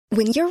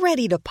When you're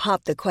ready to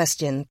pop the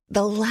question,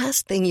 the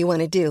last thing you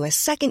want to do is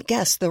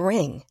second-guess the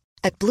ring.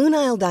 At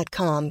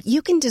BlueNile.com,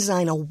 you can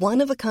design a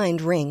one-of-a-kind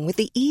ring with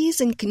the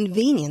ease and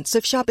convenience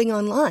of shopping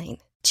online.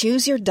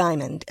 Choose your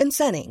diamond and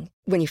setting.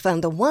 When you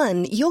find the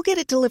one, you'll get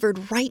it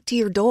delivered right to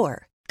your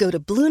door. Go to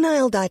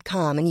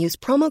BlueNile.com and use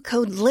promo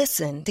code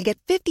LISTEN to get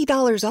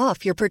 $50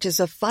 off your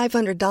purchase of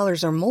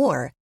 $500 or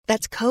more.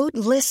 That's code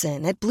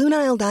LISTEN at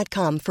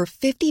BlueNile.com for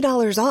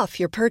 $50 off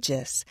your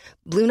purchase.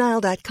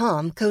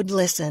 BlueNile.com, code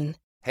LISTEN.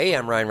 Hey,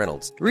 I'm Ryan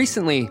Reynolds.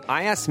 Recently,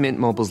 I asked Mint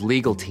Mobile's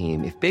legal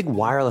team if big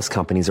wireless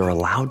companies are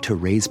allowed to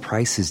raise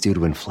prices due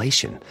to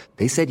inflation.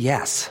 They said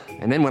yes.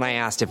 And then when I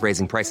asked if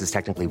raising prices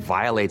technically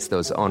violates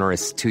those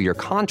onerous two-year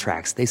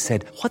contracts, they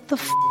said, "What the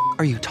f***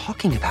 are you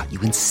talking about,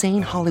 you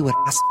insane Hollywood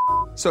ass?"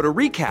 So to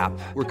recap,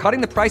 we're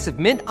cutting the price of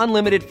Mint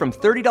Unlimited from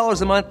 $30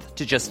 a month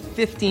to just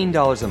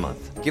 $15 a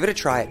month. Give it a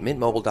try at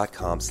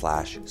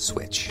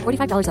mintmobile.com/switch.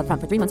 $45 up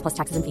front for 3 months plus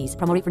taxes and fees.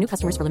 Promo rate for new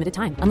customers for limited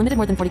time. Unlimited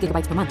more than 40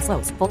 gigabytes per month.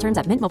 Slows full terms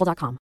at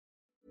mintmobile.com.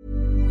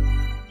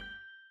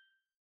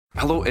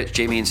 Hello, it's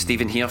Jamie and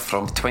Stephen here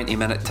from 20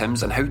 Minute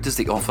Tims, and how does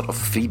the offer of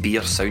free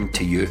beer sound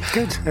to you?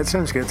 Good, it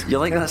sounds good. You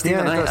like that,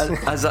 Stephen? Yeah,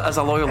 as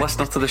a loyal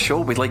listener to the show,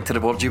 we'd like to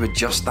reward you with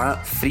just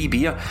that, free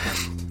beer.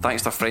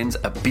 Thanks to our friends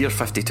at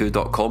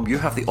beer52.com, you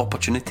have the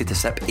opportunity to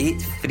sip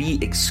 8 free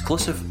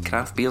exclusive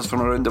craft beers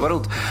from around the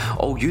world.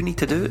 All you need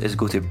to do is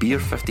go to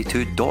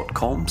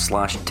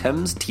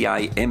beer52.com/Tims,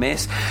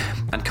 Tims,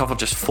 and cover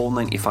just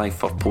 $4.95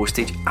 for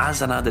postage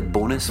as an added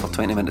bonus for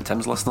 20 Minute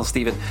Tims listeners,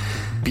 Stephen.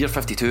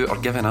 Beer52 are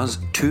giving us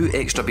 2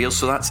 extra beers,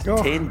 so that's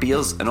 10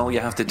 beers, and all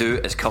you have to do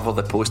is cover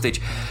the postage.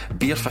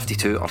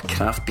 Beer52 are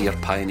craft beer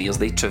pioneers.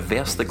 They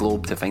traverse the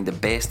globe to find the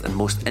best and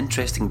most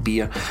interesting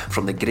beer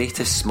from the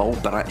greatest small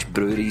batch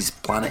breweries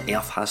planet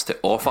Earth has to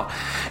offer.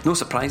 No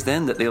surprise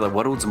then that they're the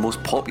world's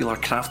most popular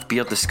craft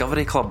beer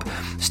discovery club.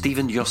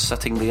 Stephen, you're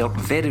sitting there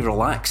very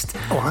relaxed.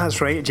 Oh,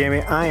 that's right,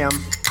 Jamie. I am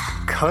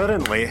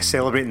currently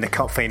celebrating the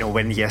cup final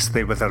win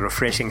yesterday with a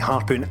refreshing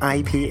Harpoon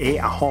IPA,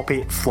 a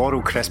hoppy,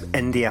 floral crisp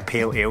India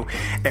Pale Ale.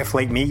 If,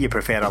 like me, you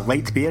prefer a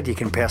light beer, you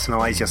can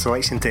personalise your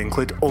selection to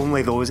include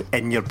only those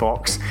in your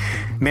box.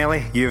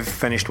 Melly, you've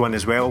finished one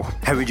as well.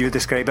 How would you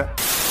describe it?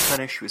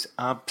 Finish was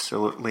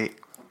absolutely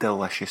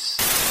delicious.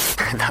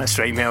 That's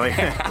right, Melly.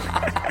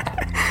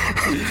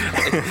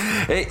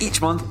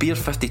 Each month,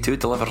 Beer52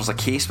 delivers a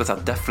case with a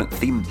different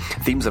theme.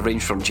 Themes have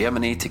ranged from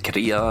Germany to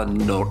Korea,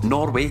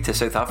 Norway to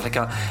South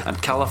Africa, and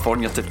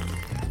California to...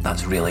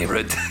 That's really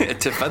rude.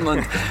 to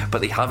Finland,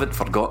 but they haven't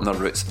forgotten their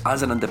roots.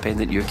 As an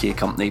independent UK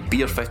company,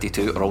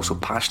 Beer52 are also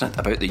passionate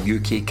about the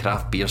UK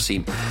craft beer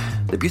scene.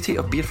 The beauty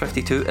of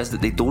Beer52 is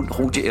that they don't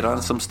hold you to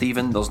ransom,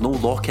 Stephen. There's no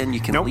lock-in.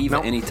 You can leave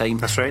at any time.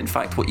 That's right. In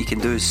fact, what you can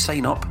do is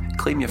sign up,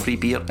 claim your free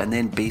beer, and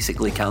then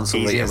basically cancel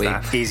Easy right as away.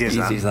 that. Easy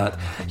as that.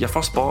 Your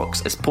first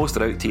box is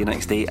posted out to you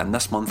next day, and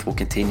this month will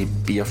contain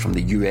beer from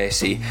the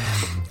USA.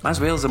 As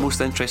well as the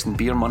most interesting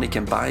beer money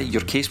can buy,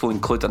 your case will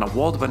include an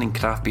award-winning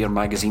craft beer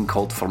magazine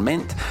called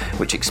Ferment,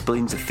 which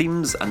explains the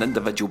themes and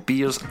individual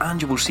beers, and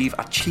you will receive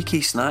a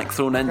cheeky snack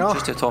thrown in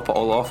just to top it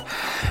all off.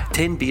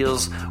 10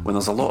 beers when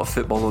there's a lot of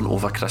football on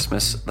over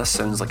Christmas. This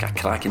sounds like a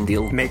cracking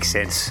deal. Makes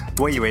sense.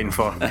 What are you waiting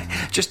for?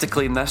 Just to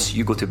claim this,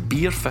 you go to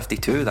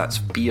Beer52, that's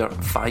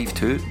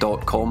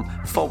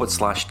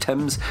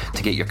beer52.com/Tims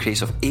to get your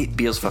case of 8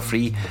 beers for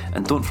free.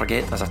 And don't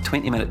forget, as a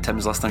 20 Minute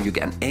Tims listener, you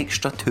get an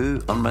extra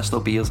 2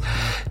 unmissable beers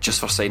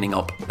just for signing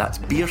up. That's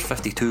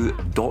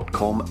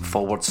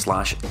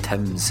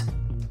beer52.com/Tims.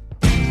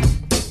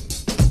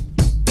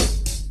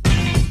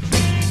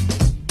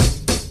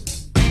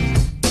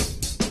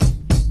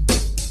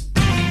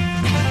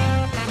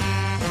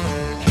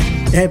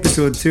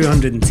 Episode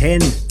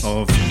 210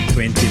 of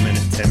 20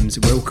 Minute Tims.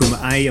 Welcome,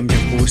 I am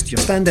your host, your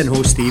stand-in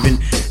host Stephen,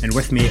 and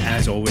with me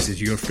as always is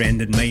your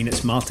friend and mine,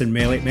 it's Martin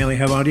Melly. Melly,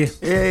 how are you?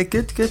 Yeah,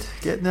 good,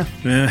 getting there.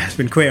 It's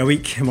been quite a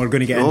week and we're going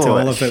to get into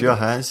all of it. Sure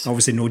has.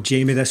 Obviously no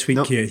Jamie this week.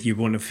 Nope. You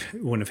won't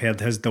have heard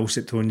his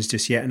dulcet tones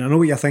just yet, and I know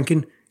what you're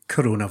thinking.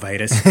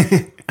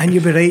 Coronavirus. And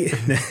you'll be right.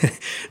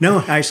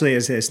 No, actually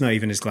it's not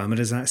even as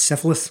glamorous as that.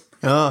 Syphilis.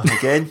 Oh,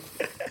 again?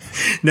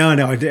 No,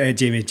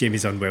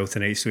 Jamie's unwell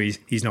tonight, so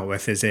he's not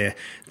with us.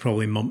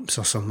 Probably mumps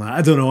or something like that.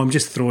 I don't know, I'm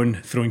just throwing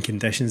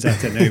conditions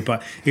at it now,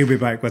 but he'll be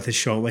back with us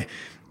shortly.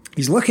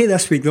 He's lucky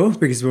this week though,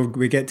 because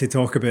we get to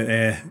talk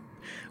about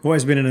what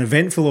has been an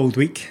eventful old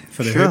week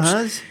for the Hoops.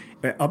 Has.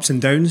 Ups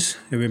and downs,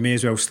 and we may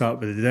as well start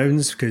with the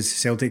downs, because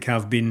Celtic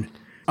have been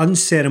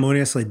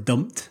unceremoniously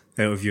dumped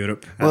out of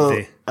Europe at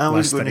the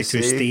last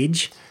 32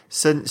 stage.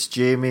 Since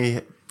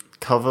Jamie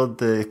covered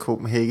the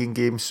Copenhagen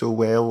game so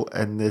well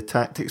in the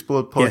Tactics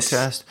Board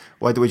podcast,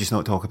 why do we just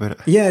not talk about it?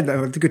 Yeah,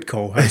 that's a good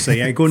call, actually.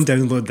 Yeah, go and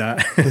download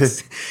that.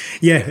 As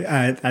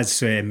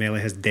Melly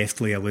has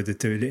deftly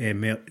alluded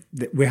to,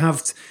 we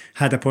have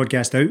had a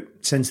podcast out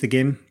since the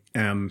game.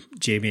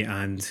 Jamie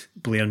and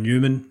Blair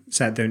Newman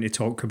sat down to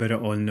talk about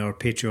it on our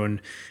Patreon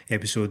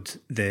episode,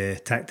 The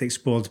Tactics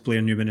Board.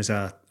 Blair Newman is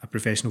a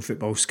professional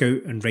football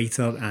scout and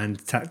writer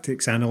and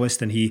tactics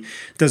analyst, and he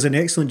does an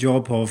excellent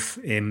job of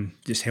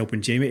just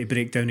helping Jamie to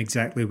break down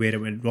exactly where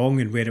it went wrong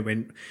and where it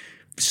went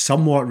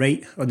somewhat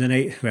right on the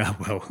night. Well,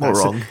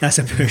 wrong. That's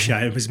a push.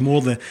 It was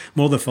more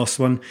the first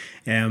one.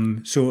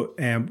 So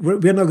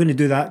we're not going to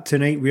do that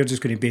tonight. We're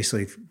just going to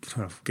basically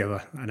sort of give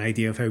an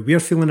idea of how we're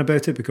feeling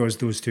about it, because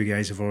those two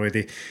guys have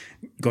already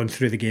gone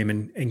through the game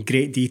in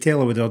great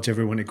detail. I would urge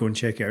everyone to go and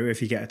check it out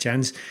if you get a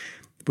chance.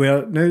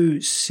 We're now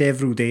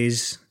several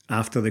days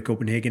after the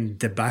Copenhagen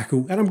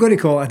debacle, and I'm going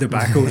to call it a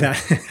debacle.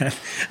 That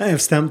I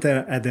have stamped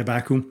a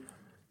debacle.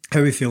 How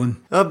are we feeling?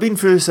 I've been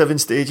through 7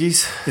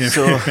 stages, Yeah.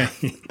 so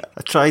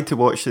I tried to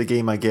watch the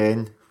game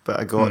again, but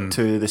I got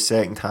to the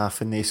second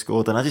half and they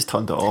scored, and I just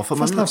turned it off.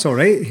 First half's all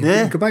right.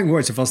 Yeah. Go back and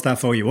watch the first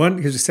half all you want,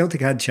 because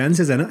Celtic had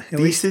chances in it. At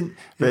least. Decent,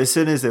 but as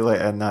soon as they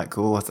let in that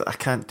goal, I thought, I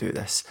can't do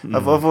this.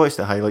 I've watched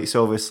the highlights,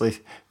 obviously,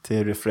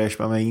 to refresh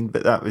my mind,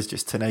 but that was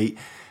just tonight.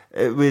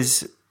 It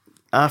was,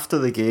 after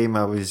the game,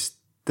 I was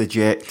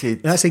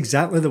dejected. That's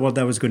exactly the word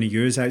I was going to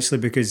use, actually,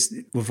 because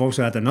we've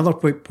also had another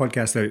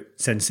podcast out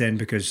since then,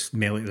 because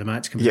Melody of the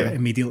Match comes out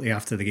immediately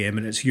after the game,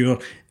 and it's your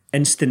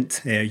instant,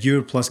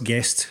 your plus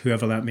guest,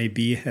 whoever that may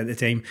be at the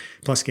time,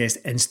 plus guest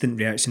instant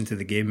reaction to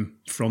the game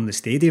from the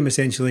stadium,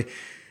 essentially.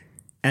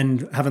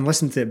 And having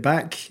listened to it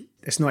back,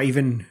 it's not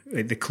even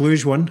the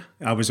Cluj one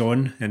I was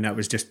on, and that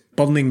was just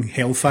burning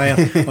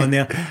hellfire on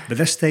there. But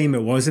this time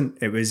it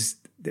wasn't. It was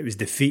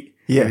defeat.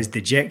 Yeah. It was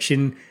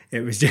dejection.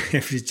 There was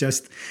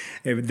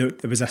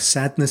a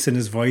sadness in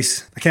his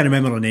voice. I can't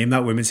remember her name.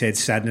 That woman said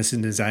sadness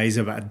in his eyes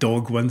about a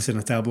dog once in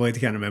a tabloid. I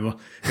can't remember.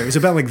 It was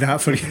a bit like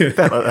that for you. Bit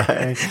like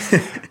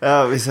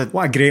that.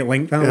 What a great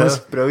link that was.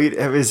 Brilliant.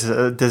 It was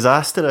a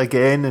disaster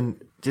again,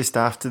 and just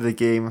after the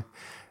game,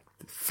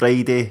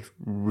 Friday,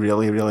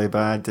 really, really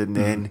bad, and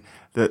then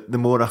the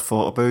more I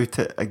thought about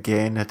it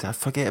again, I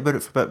forget about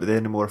it for a bit, but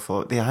then the more I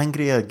thought, the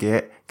angrier I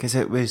get, because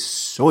it was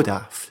so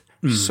daft,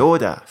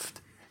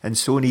 and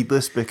so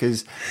needless,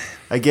 because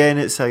again,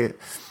 it's like,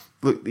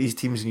 look, these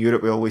teams in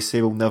Europe, we always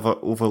say we'll never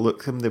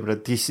overlook them. They were a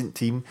decent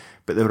team,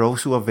 but they were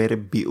also a very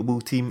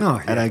beatable team. Oh,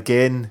 yeah. And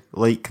again,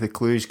 like the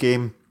Cluj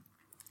game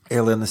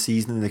earlier in the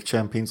season in the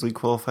Champions League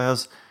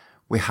qualifiers,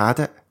 we had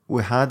it.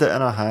 We had it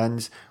in our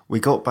hands. We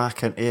got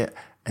back into it,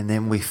 and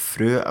then we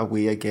threw it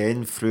away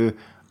again through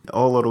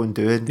all our own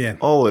doing,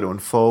 all our own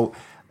fault.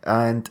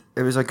 And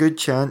it was a good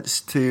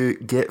chance to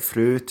get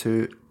through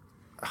to,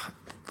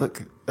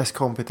 look, this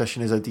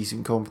competition is a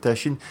decent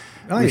competition.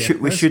 We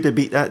should have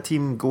beat that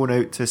team going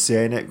out to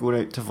Zenit,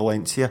 going out to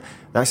Valencia.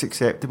 That's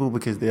acceptable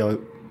because they are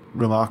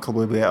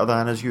remarkably better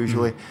than us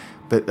usually.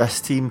 But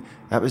this team,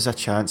 that was a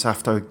chance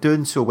after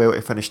doing so well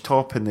to finish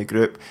top in the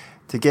group,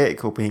 to get to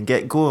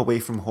Copenhagen, go away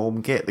from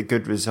home, get the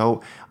good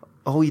result.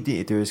 All you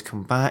need to do is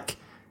come back.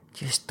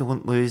 Just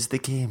don't lose the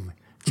game.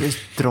 Just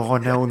draw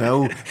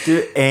 0-0.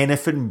 Do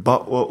anything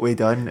but what we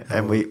done,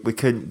 and we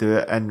couldn't do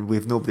it, and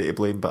we've nobody to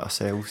blame but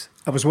ourselves.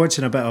 I was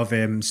watching a bit of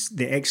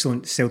the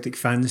excellent Celtic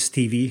Fans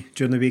TV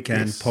during the week,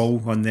 and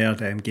Paul on there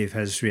gave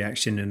his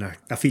reaction, and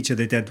a feature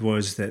they did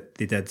was that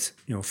they did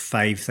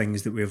 5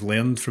 things that we've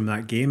learned from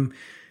that game.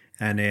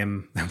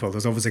 And well,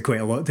 there's obviously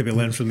quite a lot to be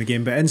learned from the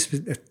game, but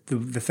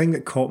the thing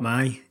that caught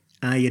my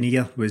eye and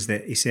ear was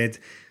that he said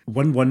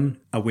 1-1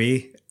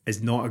 away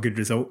is not a good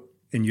result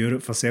in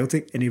Europe for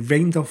Celtic, and he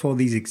rhymed off all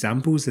these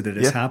examples that it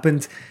has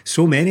happened,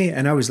 so many,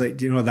 and I was like,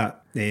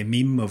 that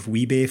meme of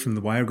Weebay from The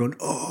Wire going,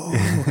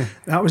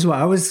 that was what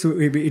I was. So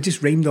he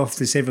just rhymed off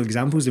the several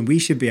examples, and we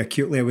should be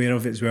acutely aware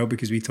of it as well,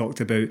 because we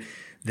talked about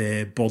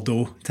the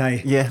Bordeaux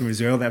tie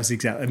as well. That was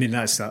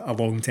that's a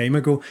long time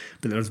ago,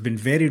 but there's been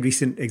very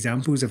recent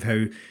examples of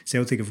how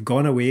Celtic have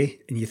gone away,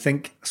 and you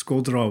think a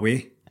score draw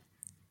away,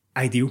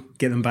 ideal,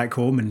 get them back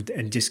home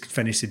and just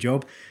finish the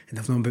job, and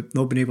they've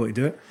not been able to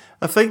do it.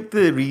 I think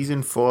the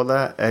reason for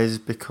that is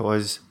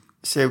because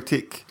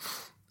Celtic,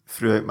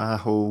 throughout my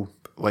whole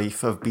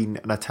life, have been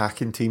an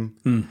attacking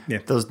team.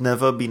 There's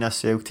never been a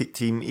Celtic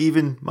team,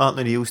 even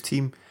Martin O'Neill's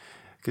team,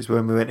 because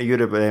when we went to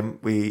Europe with them,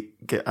 we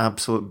get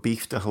absolute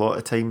beefed a lot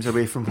of times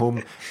away from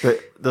home, but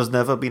there's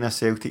never been a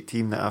Celtic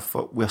team that I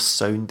thought we're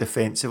sound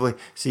defensively.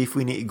 See, if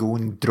we need to go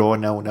and draw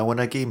 0-0 in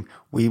a game,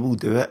 we will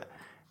do it.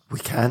 We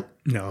can't.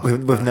 No.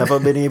 We've never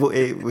been able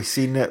to. We've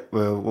seen it.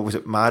 Well, what was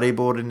it?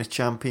 Maribor in the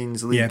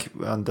Champions League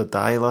under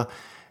Dyla.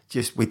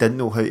 Just, we didn't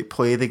know how to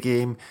play the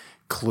game.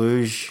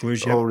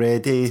 Cluj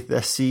already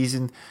this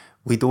season.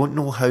 We don't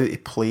know how to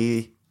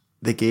play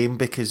the game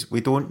because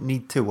we don't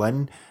need to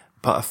win.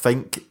 But I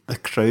think the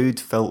crowd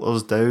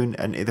filters down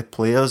into the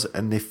players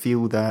and they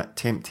feel that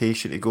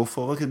temptation to go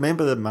forward. Because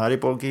remember the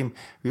Maribor game?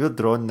 We were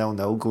drawn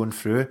 0-0 going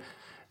through.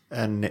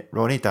 And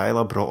Ronnie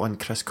Dyler brought on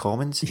Chris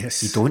Commons.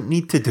 Yes. You don't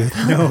need to do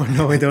that.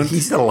 No, we don't.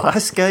 He's the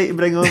last guy to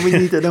bring on. We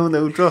need a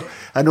 0-0 draw.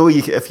 I know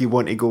if you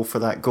want to go for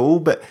that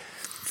goal, but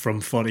from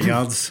 40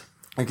 yards.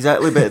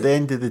 Exactly, but at the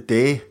end of the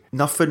day,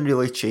 nothing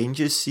really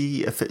changes.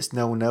 See, if it's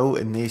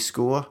 0-0 and they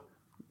score,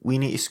 we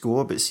need to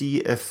score. But see,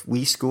 if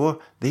we score,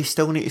 they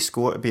still need to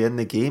score to be in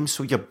the game.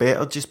 So you're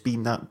better just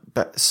being that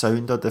bit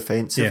sounder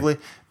defensively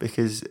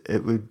because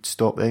it would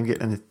stop them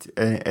getting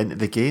into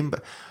the game.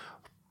 But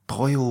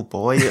boy, oh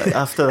boy,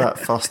 after that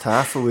first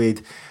half, we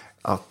had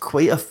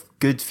quite a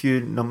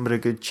good number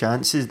of good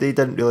chances. They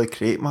didn't really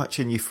create much,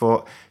 and you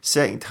thought,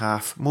 second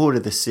half, more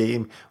of the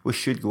same. We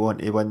should go on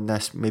to win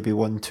this, maybe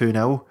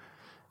 1-2-0.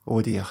 Oh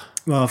dear.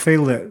 Well, I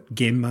feel that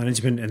game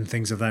management and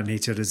things of that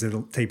nature is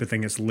the type of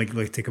thing that's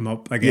likely to come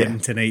up again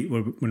tonight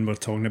when we're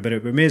talking about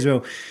it. We may as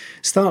well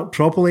start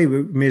properly.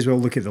 We may as well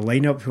look at the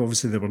lineup.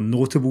 Obviously, there were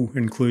notable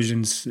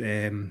inclusions.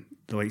 The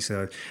likes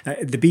of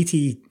the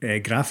BT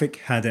graphic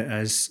had it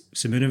as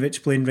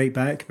Simunovic playing right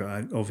back,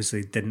 but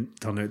obviously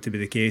didn't turn out to be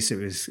the case. It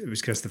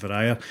was Christopher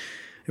Ajer.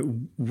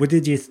 What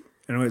did you?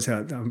 I know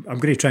I'm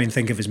going to try and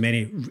think of as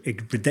many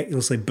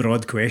ridiculously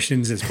broad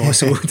questions as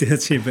possible to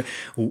answer, but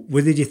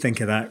what did you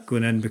think of that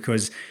going in?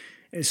 Because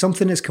it's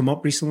something that's come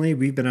up recently.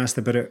 We've been asked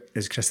about it.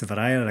 Is Christopher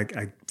Ajer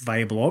a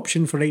viable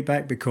option for right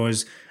back?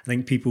 Because I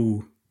think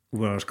people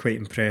were quite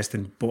impressed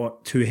and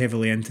bought too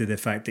heavily into the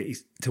fact that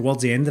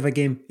towards the end of a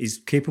game, he's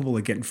capable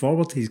of getting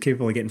forward. He's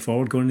capable of getting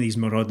forward, going these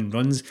marauding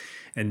runs,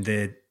 and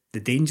the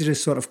danger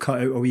is sort of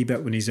cut out a wee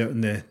bit when he's out on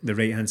the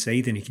right-hand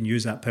side and he can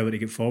use that power to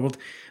get forward.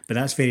 But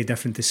that's very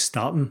different to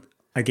starting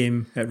a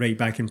game at right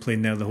back and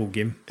playing there the whole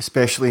game.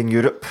 Especially in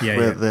Europe,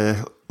 where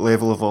the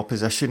level of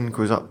opposition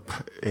goes up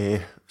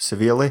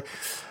severely.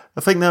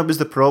 I think that was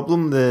the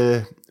problem.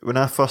 When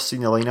I first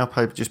seen the lineup,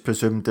 I just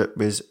presumed it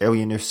was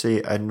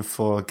Elyounoussi in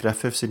for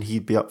Griffiths and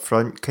he'd be up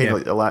front, kind of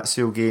like the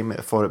Lazio game.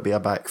 I thought it'd be a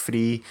back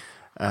three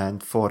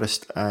and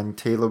Forrest and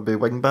Taylor would be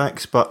wing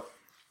backs, but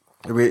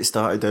the way it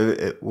started out,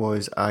 it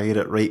was Ajer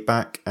at right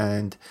back,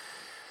 and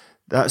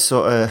that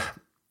sort of,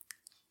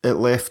 it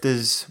left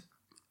us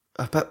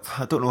a bit,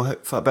 I don't know,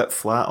 a bit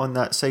flat on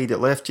that side. It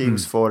left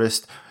James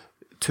Forrest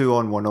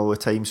 2-on-1 all the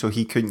time, so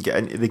he couldn't get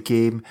into the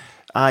game.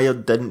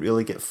 Ajer didn't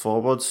really get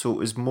forward, so it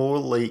was more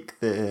like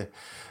the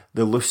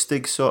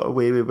Lustig sort of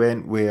way we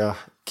went, where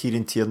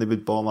Kieran Tierney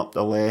would bomb up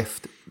the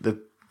left, the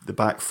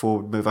back four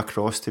would move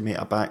across to make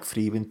a back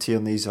three when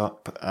Tierney's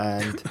up,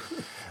 and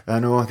I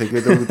know, the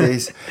good old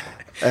days.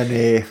 And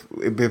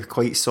it'd be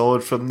quite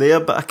solid from there,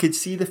 but I could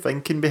see the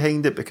thinking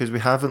behind it because we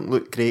haven't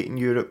looked great in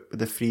Europe with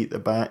the three at the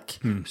back,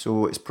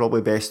 so it's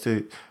probably best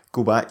to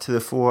go back to the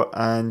four,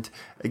 and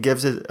it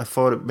gives it. I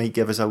thought it might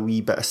give us a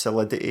wee bit of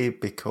solidity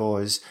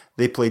because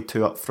they played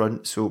two up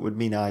front, so it would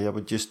mean Ajer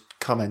would just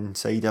come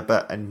inside a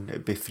bit and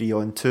it'd be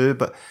 3-on-2.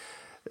 But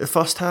the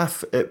first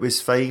half it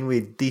was fine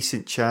with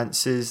decent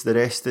chances. The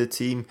rest of the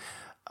team,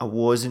 I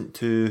wasn't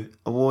too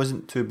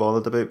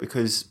bothered about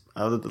because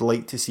I would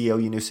like to see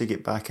Elyounoussi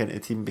get back into the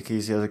team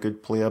because he's a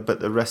good player, but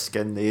the risk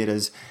in there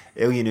is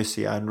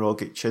Elyounoussi and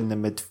Rogic in the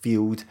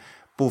midfield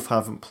both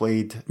haven't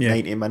played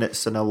 90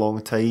 minutes in a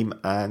long time,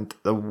 and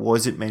there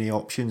wasn't many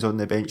options on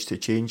the bench to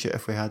change it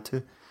if we had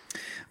to.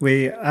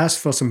 We asked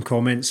for some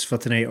comments for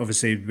tonight.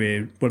 Obviously,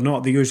 we're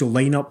not the usual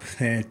lineup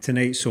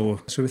tonight, so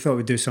we thought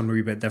we'd do something a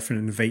wee bit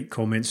different and invite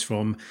comments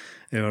from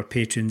our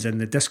patrons in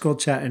the Discord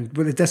chat. And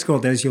what the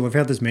Discord is, you'll have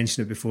heard us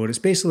mention it before. It's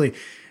basically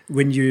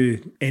when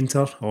you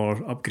enter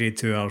or upgrade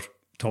to our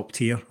top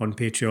tier on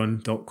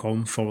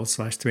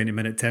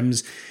patreon.com/20Minute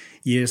Tims,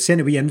 you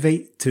send a wee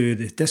invite to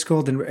the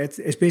Discord, and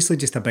it's basically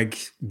just a big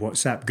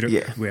WhatsApp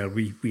group where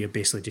we are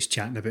basically just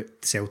chatting about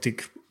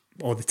Celtic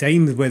all the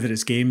time, whether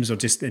it's games or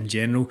just in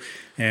general.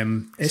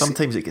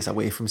 Sometimes it gets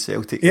away from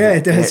Celtic. Yeah,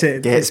 it does.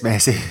 It gets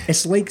messy.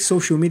 It's like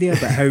social media,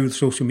 but how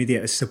social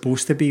media is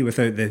supposed to be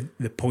without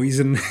the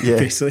poison,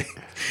 basically.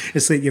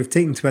 It's like you've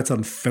taken Twitter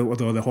and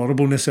filtered all the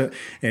horribleness out.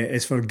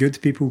 It's for good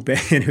people.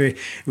 But anyway,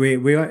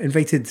 we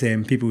invited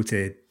people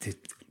to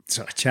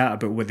sort of chat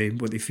about what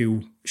they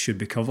feel should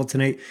be covered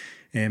tonight.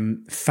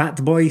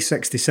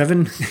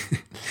 Fatboy67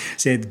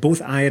 said both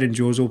Ajer and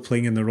Jozo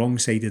playing on the wrong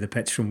side of the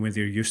pitch from where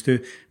they're used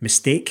to.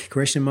 Mistake? ?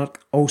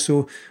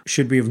 Also,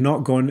 should we have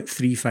not gone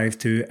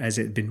 3-5-2 as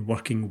it had been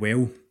working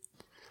well?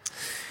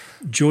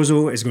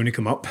 Jozo is going to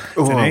come up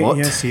tonight. What?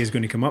 Yes, he is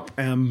going to come up.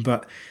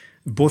 But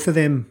both of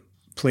them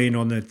playing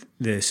on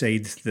the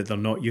side that they're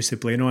not used to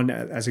playing on,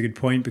 that's a good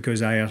point,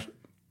 because Ajer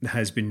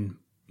has been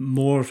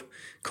more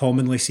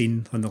commonly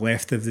seen on the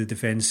left of the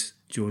defence,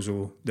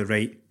 Jozo the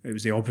right. It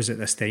was the opposite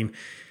this time.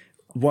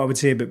 What I would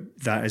say about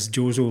that is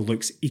Jozo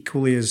looks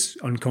equally as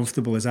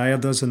uncomfortable as Ajer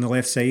does on the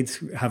left side,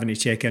 having to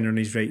check in on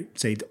his right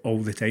side all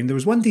the time. There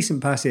was one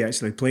decent pass he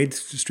actually played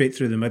straight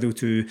through the middle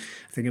to,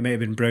 I think it might have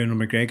been Brown or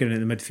McGregor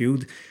in the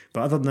midfield.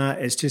 But other than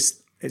that,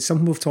 it's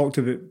something we've talked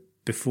about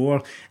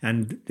before,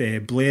 and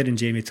Blair and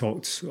Jamie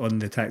talked on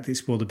the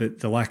Tactics Board about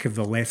the lack of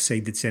the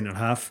left-sided centre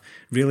half.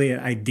 Really,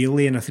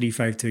 ideally in a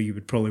 3-5-2 you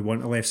would probably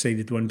want a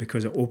left-sided one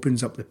because it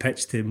opens up the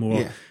pitch to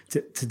more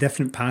to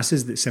different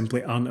passes that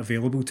simply aren't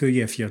available to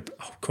you if you're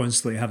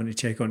constantly having to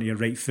check onto your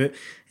right foot,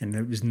 and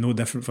it was no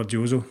different for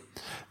Jozo.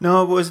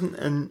 No, it wasn't,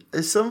 and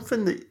it's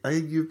something that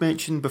you've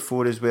mentioned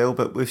before as well,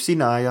 but we've seen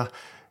Ajer.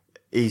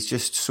 He's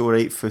just so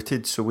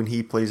right-footed, so when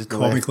he plays at the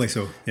comically left,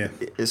 so, yeah,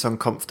 it's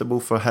uncomfortable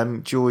for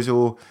him.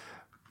 Jozo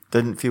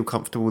didn't feel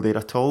comfortable there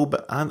at all,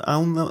 but I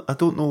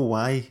don't know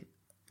why.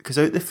 Because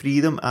out the three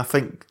of them, I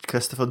think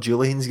Christopher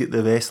Julian's got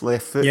the best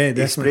left foot. Yeah,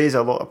 he sprays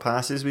a lot of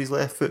passes with his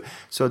left foot,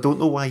 so I don't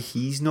know why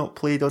he's not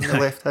played on the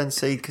left-hand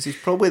side, because he's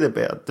probably the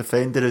better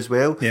defender as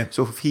well. Yeah.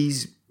 So if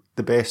he's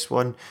the best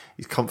one.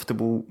 He's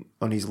comfortable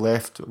on his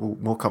left, well,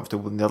 more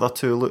comfortable than the other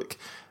two look.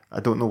 I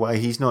don't know why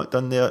he's not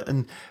done there.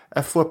 And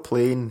if we're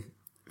playing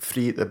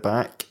three at the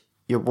back,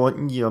 you're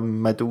wanting your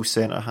middle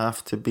centre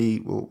half to be,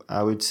 well,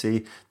 I would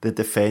say, the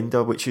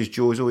defender, which is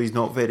Jozo. He's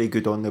not very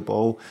good on the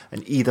ball.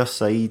 And either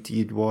side,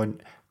 you'd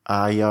want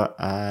Aya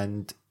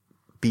and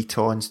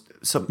Beaton,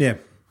 some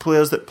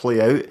players that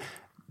play out.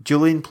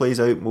 Julian plays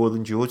out more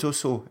than Jozo,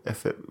 so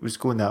if it was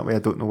going that way, I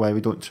don't know why we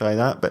don't try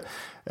that. But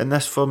in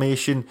this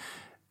formation,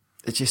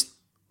 it just,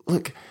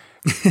 look,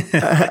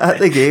 at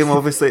the game,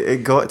 obviously,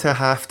 it got to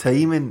half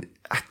time and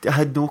I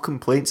had no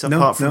complaints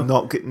apart from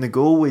not getting the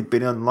goal. We'd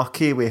been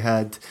unlucky. We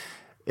had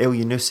El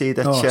Yunusi had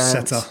a chance.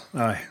 Sitter.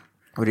 Aye.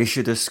 Where he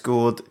should have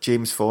scored.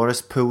 James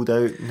Forrest pulled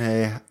out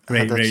and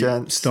had a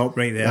chance. Stop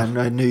right there.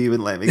 I knew you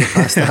wouldn't let me get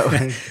past that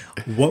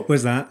one. What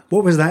was that?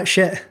 What was that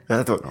shit?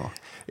 I don't know.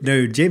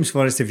 Now, James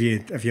Forrest, if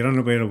you're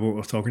unaware of what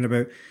we're talking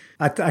about,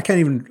 I can't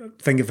even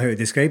think of how to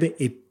describe it.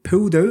 He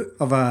pulled out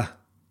of a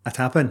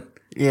tap-in.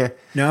 Yeah.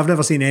 Now, I've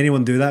never seen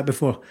anyone do that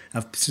before.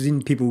 I've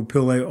seen people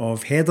pull out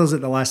of headers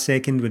at the last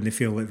second when they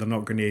feel like they're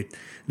not going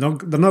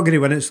to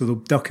win it, so they'll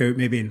duck out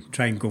maybe and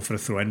try and go for a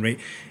throw-in, right?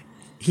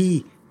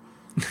 He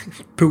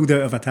pulled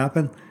out of a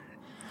tap-in,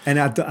 and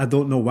I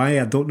don't know why.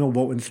 I don't know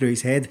what went through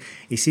his head.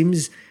 He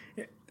seems...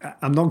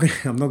 I'm not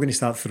going to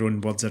start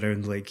throwing words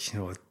around like, you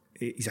know,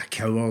 he's a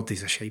coward,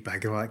 he's a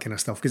shitebag, all that kind of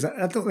stuff, because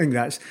I don't think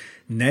that's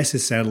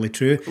necessarily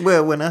true.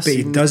 Well,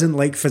 he doesn't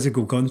like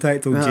physical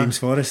contact, James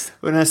Forrest.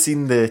 When I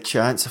seen the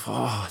chance of,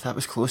 that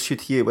was close,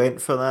 should he have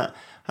went for that,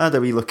 I had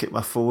a wee look at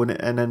my phone,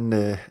 and in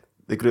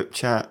the group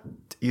chat,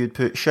 you'd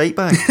put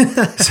shitebag.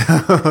 So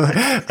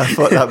I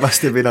thought that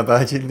must have been a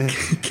badge in there.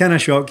 Can I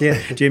shock you?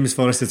 James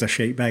Forrest is a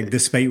shitebag,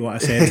 despite what I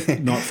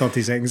said not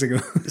 30 seconds ago.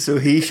 So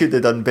he should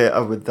have done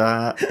better with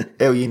that.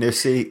 El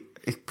Yunusi,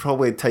 he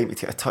probably had time to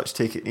take a touch,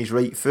 take it in his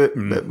right foot,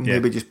 but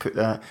maybe just put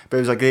that. But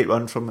it was a great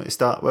run from it to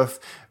start with.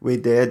 We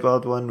had the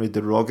Edward one, we had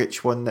the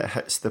Rogic one that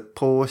hits the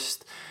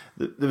post.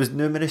 There was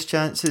numerous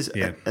chances,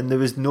 and there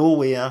was no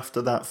way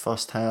after that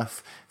first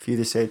half if you'd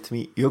have said to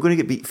me, you're going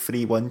to get beat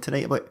 3-1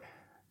 tonight. I'm like,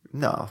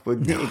 no, we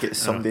need to get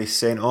somebody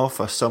sent off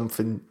or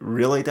something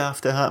really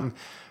daft to happen.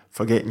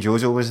 Forgetting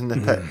Jozo was in the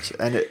pitch,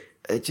 and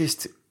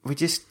we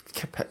just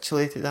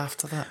capitulated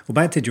after that. Well,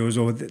 back to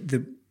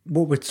Jozo,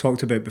 what we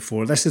talked about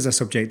before, this is a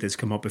subject that's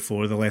come up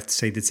before, the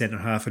left-sided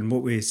centre-half, and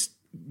what we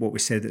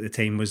said at the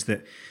time was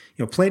that,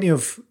 you know, plenty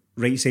of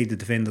right-sided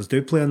defenders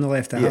do play on the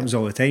left. It happens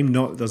all the time.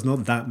 There's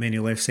not that many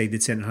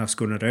left-sided centre-halves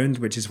going around,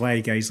 which is why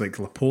guys like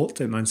Laporte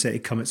at Man City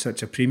come at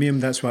such a premium.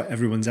 That's what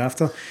everyone's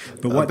after.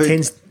 But what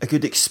tends... A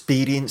good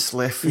experienced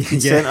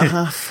left-footed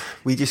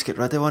centre-half. We just get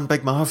rid of one,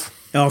 Big Marv.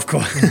 Oh, of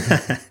course.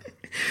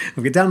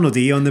 We've got Darren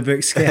O'Dea on the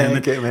books.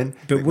 Get him in.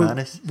 But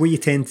what you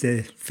tend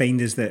to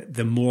find is that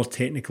the more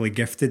technically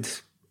gifted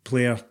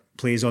player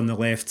plays on the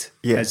left,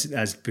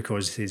 as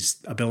because his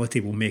ability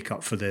will make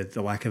up for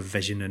the lack of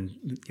vision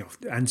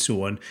and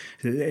so on.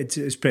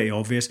 It's pretty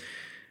obvious.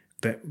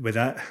 But with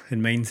that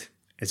in mind,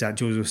 is that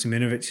Jozo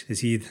Simunovic?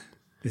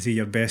 Is he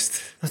your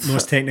best,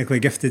 most technically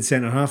gifted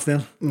centre half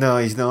there? No,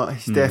 he's not.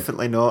 He's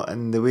definitely not.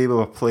 And the way we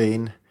were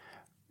playing,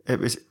 it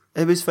was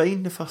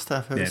fine the first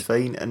half. It was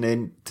fine, and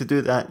then to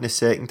do that in the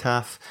second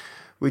half,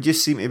 we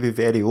just seemed to be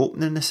very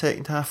open in the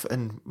second half,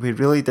 and we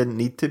really didn't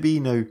need to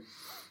be. Now,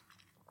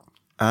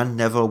 I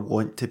never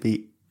want to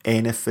be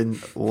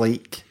anything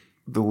like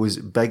those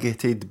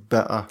bigoted,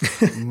 bitter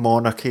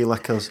monarchy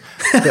lickers.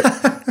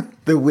 But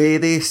the way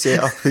they set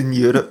up in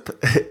Europe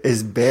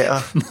is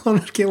better.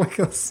 Monarchy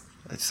lickers.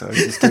 Sorry,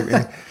 just keep me.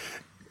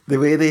 The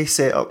way they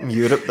set up in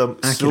Europe, they're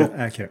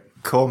accurate.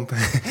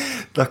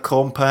 They're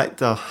compact,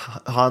 they're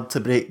hard to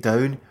break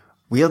down.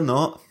 We're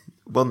not,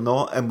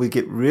 and we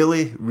get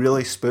really,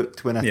 really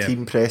spooked when a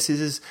team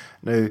presses us.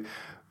 Now,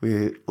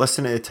 we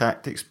listen to the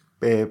tactics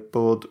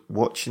board,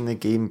 watching the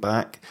game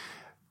back.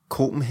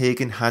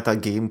 Copenhagen had a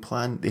game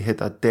plan. They had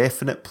a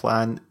definite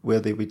plan where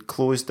they would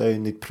close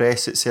down, they'd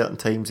press at certain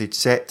times, they'd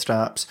set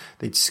traps,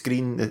 they'd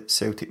screen the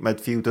Celtic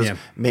midfielders,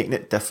 making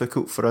it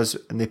difficult for us,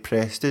 and they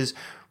pressed us.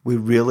 We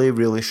really,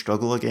 really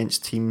struggle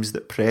against teams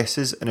that press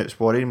us, and it's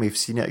worrying. We've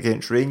seen it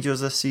against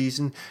Rangers this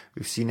season.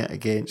 We've seen it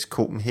against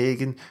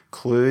Copenhagen,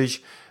 Cluj.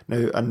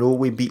 Now, I know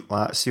we beat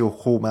Lazio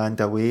home and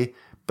away,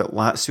 but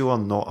Lazio are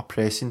not a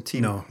pressing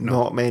team. No.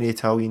 Not many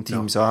Italian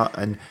teams are,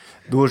 and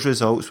those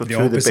results were two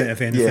of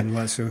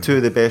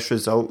the best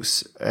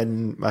results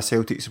in my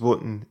Celtic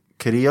supporting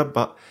career.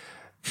 But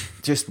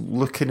just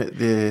looking at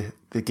the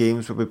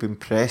games where we've been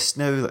pressed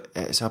now,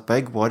 it's a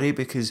big worry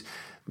because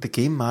the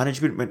game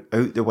management went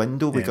out the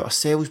window. We got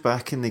ourselves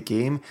back in the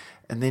game,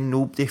 and then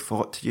nobody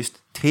thought to just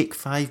take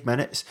 5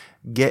 minutes,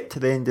 get to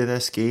the end of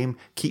this game,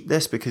 keep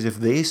this, because if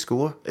they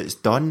score, it's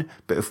done.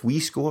 But if we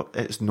score,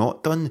 it's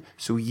not done.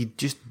 So you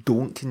just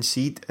don't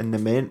concede, and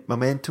the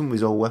momentum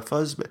was all with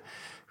us, but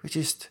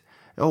it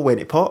all went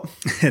to pot.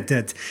 It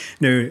did.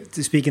 Now,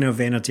 speaking of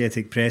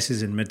energetic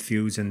presses and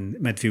midfields and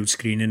midfield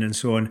screening and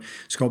so on,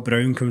 Scott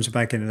Brown comes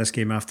back into this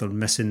game after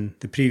missing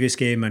the previous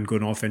game and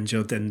going off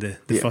injured in the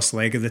first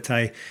leg of the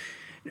tie.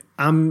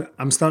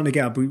 I'm starting to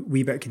get a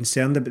wee bit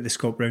concerned about the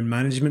Scott Brown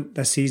management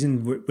this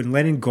season. When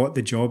Lennon got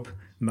the job,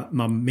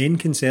 my main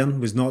concern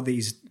was not that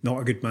he's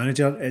not a good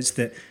manager, it's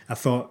that I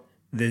thought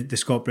the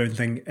Scott Brown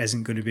thing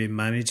isn't going to be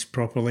managed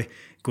properly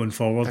going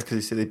forward. Because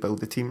they say they build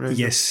the team around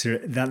Yes,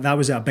 that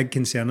was a big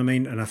concern of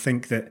mine, and I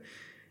think that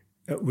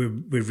we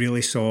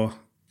really saw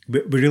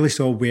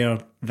where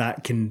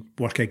that can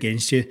work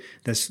against you,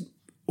 this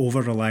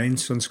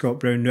over-reliance on Scott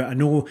Brown. Now, I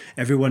know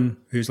everyone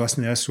who's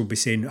listening to this will be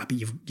saying, but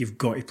you've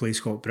got to play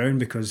Scott Brown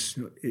because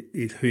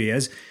who he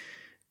is.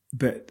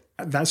 But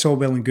that's all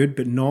well and good,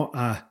 but not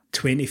a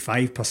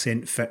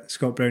 25% fit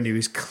Scott Brown. He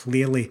was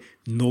clearly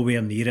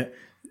nowhere near it.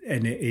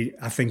 And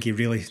I think he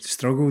really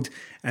struggled.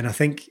 And I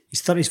think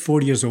he's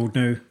 34 years old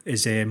now.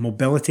 His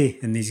mobility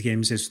in these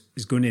games is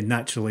going to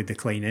naturally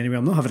decline anyway.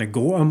 I'm not having a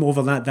go at him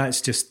over that.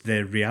 That's just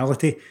the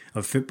reality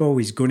of football.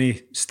 He's going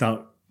to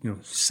start,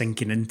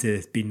 sinking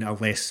into being a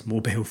less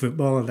mobile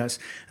footballer.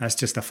 That's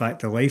just a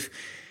fact of life.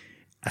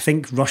 I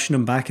think rushing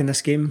him back in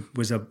this game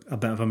was a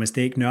bit of a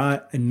mistake. Now,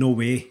 I in no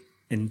way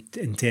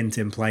intend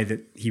to imply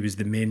that he was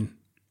the main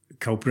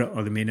culprit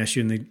or the main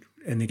issue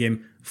in the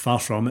game. Far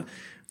from it.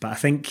 But I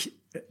think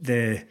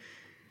the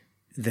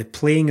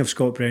playing of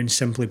Scott Brown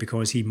simply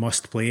because he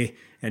must play,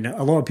 and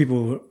a lot of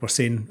people were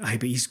saying,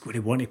 but he's going to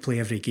want to play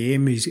every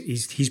game.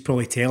 He's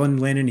probably telling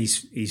Lennon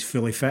he's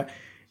fully fit.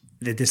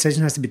 The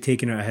decision has to be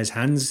taken out of his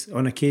hands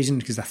on occasion,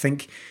 because I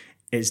think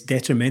it's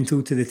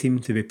detrimental to the team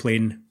to be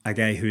playing a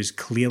guy who's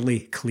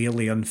clearly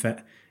unfit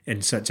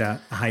in such a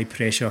high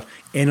pressure,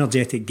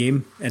 energetic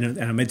game in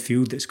a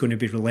midfield that's going to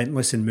be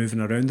relentless in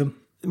moving around them.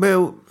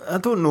 Well, I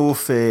don't know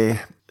if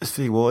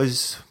he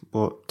was.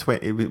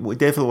 20? It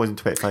definitely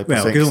wasn't 25%.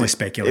 Well, I could only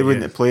speculate. He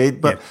wouldn't have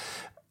played, but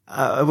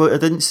I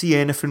didn't see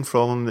anything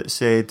from him that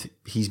said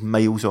he's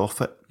miles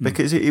off it,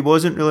 because he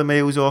wasn't really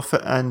miles off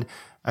it. And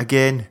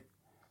again,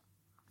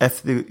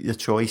 if the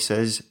choice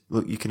is,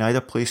 look, you can either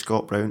play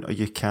Scott Brown or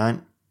you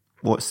can't,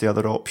 what's the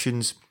other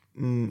options?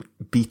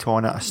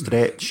 Beaton at a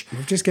stretch.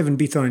 We've just given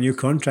Beaton a new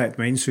contract,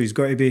 mind, so he's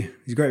got to be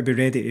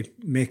ready to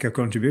make a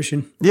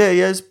contribution. Yeah,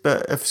 he is,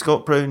 but if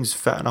Scott Brown's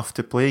fit enough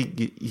to play,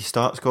 you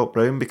start Scott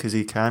Brown, because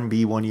he can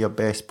be one of your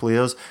best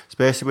players,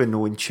 especially with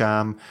no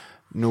Cham,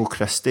 no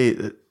Christie.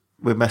 That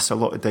we miss a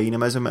lot of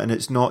dynamism, and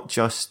it's not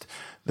just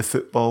the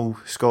football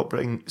Scott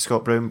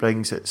Brown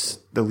brings, it's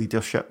the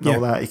leadership and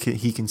all that.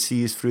 He can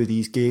see us through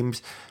these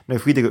games. Now,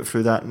 if we'd have got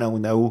through that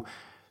 0-0,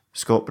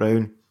 Scott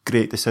Brown,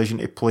 great decision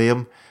to play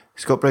him.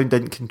 Scott Brown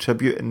didn't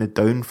contribute in the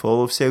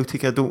downfall of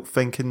Celtic, I don't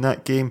think, in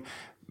that game.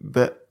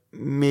 But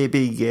maybe,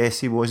 yes,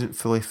 he wasn't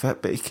fully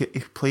fit, but he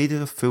played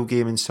a full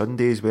game on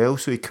Sunday as well,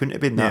 so he couldn't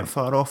have been that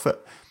far off it,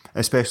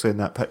 especially in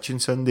that pitch on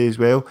Sunday as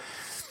well.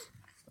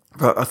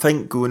 But I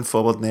think going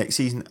forward next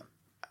season,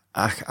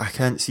 I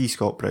can't see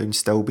Scott Brown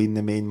still being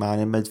the main man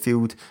in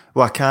midfield.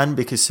 Well, I can,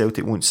 because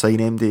Celtic won't sign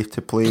MD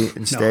to play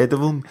instead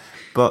of him.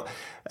 But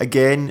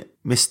again,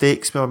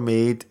 mistakes were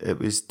made. It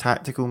was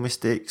tactical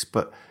mistakes,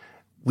 but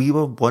we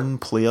were one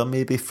player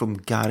maybe from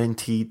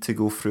guaranteed to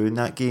go through in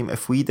that game.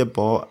 If we'd have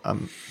bought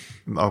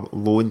or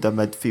loaned a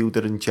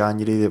midfielder in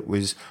January that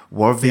was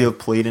worthy of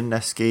playing in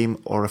this game,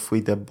 or if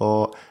we'd have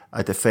bought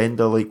a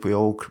defender like we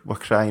all were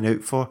crying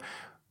out for,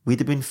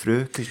 we'd have been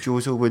through, because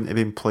Jozo wouldn't have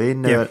been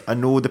playing. Now, I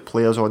know the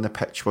players on the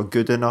pitch were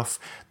good enough.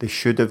 They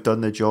should have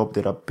done the job.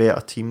 They're a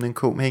better team than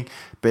Copenhagen.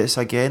 But it's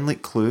again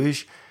like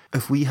Cluj.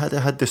 If we had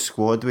had the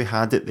squad we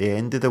had at the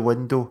end of the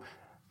window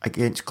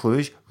against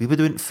Cluj, we would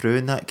have went through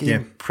in that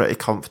game pretty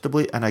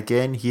comfortably. And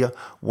again here,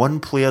 one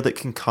player that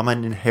can come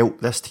in and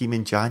help this team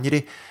in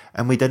January,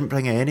 and we didn't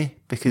bring any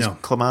because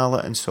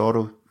Klimala and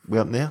Sorrow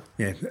weren't there.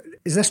 Yeah.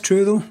 Is this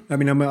true though? I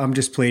mean, I'm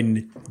just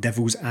playing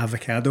devil's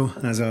avocado,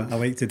 as I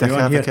like to do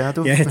on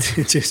avocado? Here.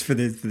 Yeah, just for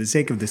the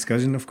sake of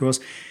discussion, of course.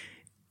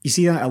 You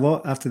see that a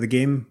lot after the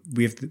game.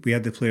 We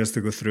had the players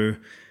to go through.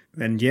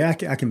 And I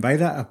can buy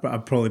that. I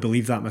probably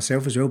believe that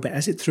myself as well. But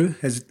is it true?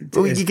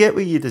 You get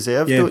what you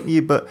deserve, don't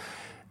you? But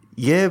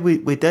yeah,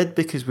 we did,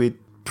 because we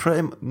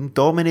pretty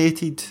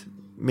dominated,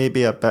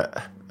 maybe a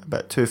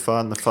bit too far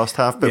in the first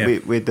half.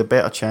 But we had the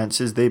better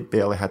chances. They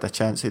barely had a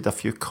chance. They had a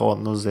few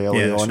corners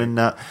early on in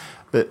that.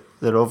 But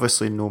they're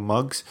obviously no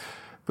mugs.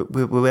 But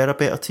we were a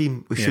better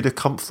team. We should have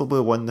comfortably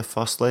won the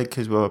first leg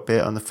because we were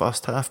better in the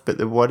first half. But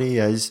the worry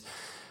is,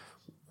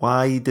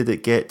 why did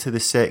it get to the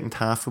second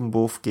half in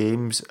both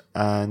games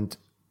and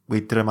we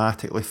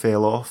dramatically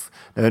fell off?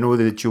 Now, I know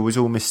the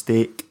Jozo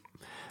mistake,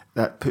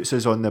 that puts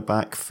us on the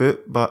back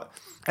foot, but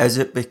is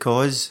it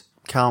because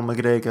Cal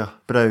McGregor,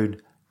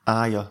 Brown,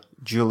 Ayer,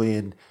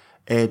 Julian,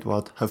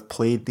 Edward have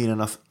played near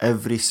enough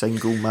every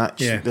single match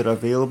they're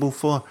available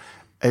for?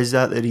 Is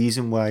that the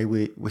reason why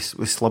we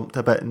slumped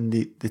a bit in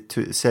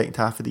the second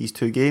half of these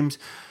two games?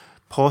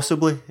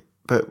 Possibly.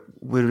 But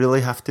we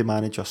really have to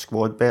manage our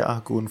squad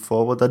better going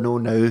forward. I know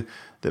now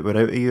that we're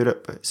out of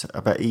Europe, it's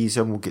a bit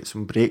easier and we'll get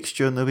some breaks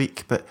during the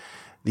week. But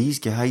these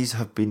guys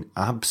have been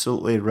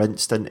absolutely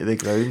rinsed into the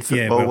ground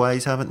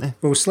football-wise, haven't they?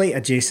 Well, slight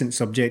adjacent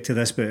subject to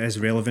this, but it is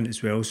relevant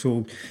as well.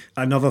 So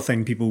another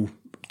thing people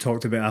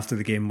talked about after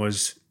the game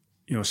was,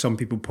 some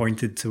people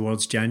pointed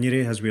towards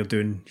January, as we're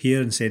doing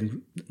here, and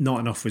saying not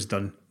enough was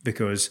done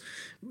because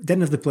we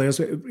didn't have the players.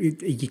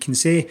 You can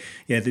say,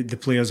 the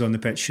players on the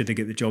pitch should have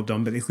got the job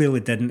done, but they clearly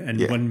didn't,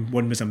 and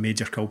one was a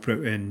major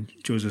culprit in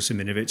Jozo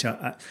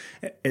Simunovic.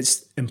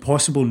 It's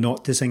impossible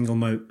not to single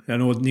him out. I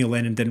know Neil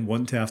Lennon didn't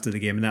want to after the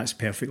game, and that's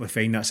perfectly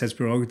fine. That's his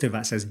prerogative,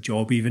 that's his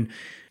job even,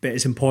 but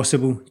it's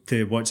impossible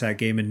to watch that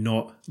game and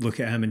not look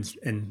at him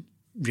and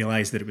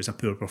realise that it was a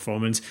poor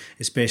performance,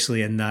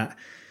 especially in that,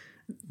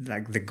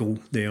 like the goal,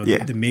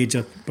 the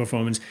major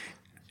performance.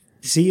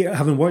 See,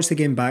 having watched the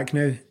game back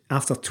now,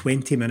 after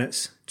 20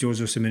 minutes,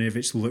 Jozo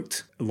Simunovic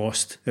looked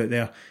lost out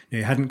there. Now,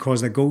 he hadn't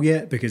caused a goal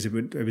yet because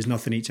it was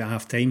nothing each at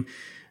half time,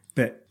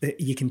 but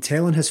you can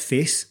tell on his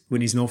face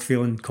when he's not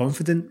feeling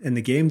confident in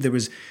the game. There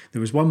was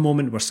one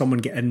moment where someone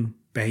got in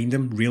behind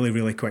him really,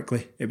 really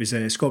quickly. It was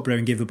Scott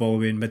Brown gave the ball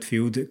away in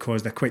midfield. It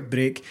caused a quick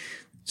break.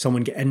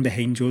 Someone got in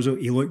behind Jozo.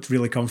 He looked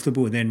really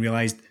comfortable and then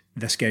realised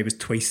this guy was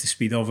twice the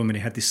speed of him and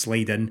he had to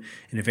slide in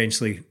and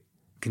eventually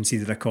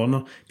conceded a corner.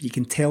 But you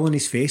can tell on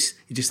his face,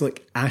 he just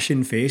like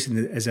ashen face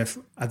and as if,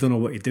 I don't know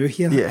what to do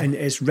here. Yeah. And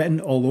it's written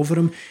all over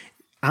him.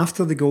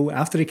 After the goal,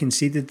 after he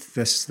conceded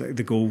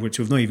the goal, which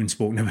we've not even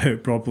spoken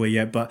about properly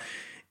yet, but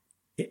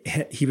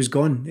he was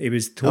gone. He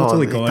was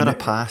totally gone. He did a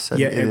pass.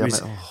 It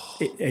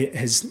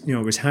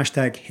was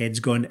hashtag heads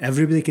gone.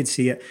 Everybody could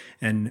see it,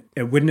 and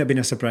it wouldn't have been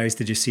a surprise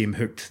to just see him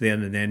hooked there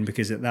and then,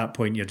 because at that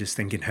point you're just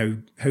thinking,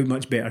 how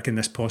much better can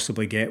this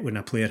possibly get when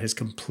a player has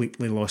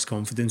completely lost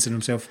confidence in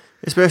himself?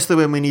 Especially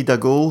when we need a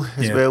goal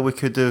as well. We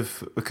could have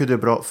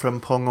brought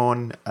Frimpong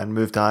on and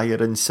moved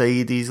Ayer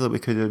inside easily. We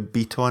could have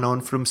Beaton on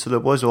for him, so there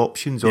was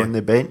options on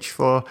the bench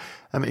for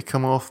him to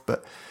come off,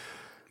 but.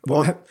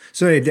 How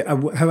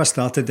I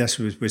started this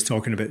was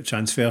talking about the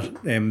transfer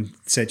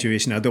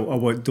situation. I don't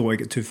want to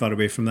get too far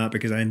away from that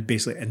because I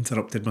basically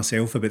interrupted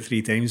myself about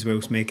 3 times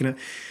whilst making it.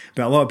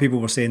 But a lot of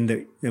people were saying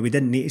that we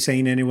didn't need to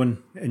sign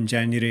anyone in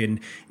January, and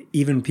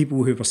even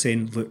people who were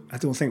saying, look, I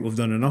don't think we've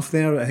done enough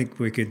there. I think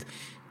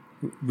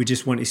we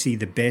just want to see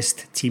the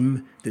best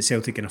team that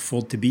Celtic can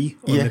afford to be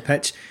on the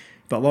pitch.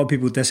 But a lot of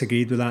people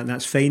disagreed with that, and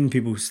that's fine.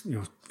 People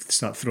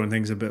start throwing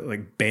things about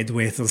like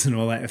bedwetters and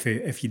all that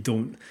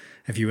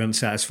if you weren't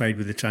satisfied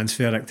with the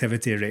transfer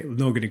activity, right, we're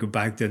not going to go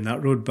back down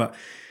that road. But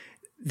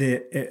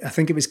I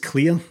think it was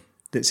clear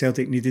that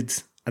Celtic needed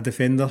a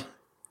defender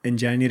in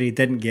January,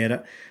 didn't get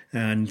it.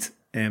 And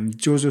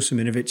Jozo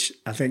Simunovic,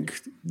 I think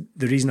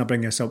the reason I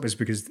bring this up is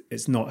because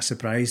it's not a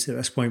surprise. At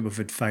this point, we've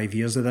had 5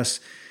 years of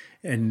this.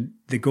 And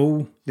the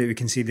goal that we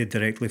conceded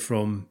directly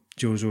from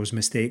Jozo's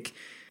mistake,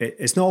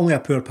 it's not only a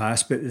poor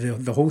pass, but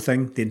the whole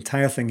thing, the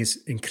entire thing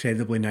is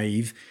incredibly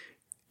naive.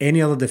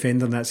 Any other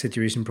defender in that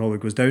situation probably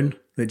goes down.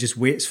 It just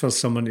waits for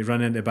someone to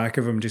run into the back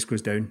of him, just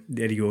goes down.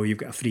 There you go, you've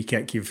got a free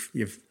kick,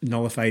 you've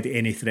nullified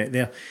any threat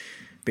there.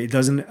 But he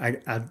doesn't,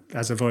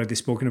 as I've already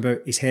spoken about,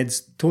 his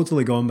head's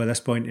totally gone by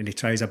this point, and he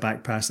tries a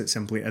back pass that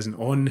simply isn't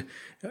on.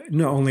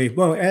 Not only,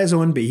 well, it is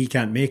on, but he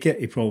can't make it.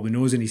 He probably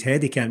knows in his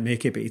head he can't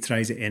make it, but he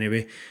tries it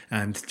anyway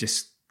and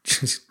just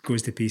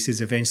goes to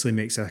pieces. Eventually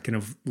makes a kind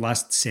of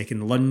last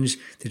second lunge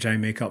to try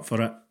and make up for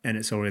it, and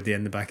it's already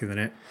in the back of the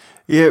net.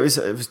 Yeah, it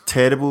was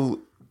terrible.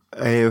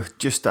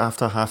 Just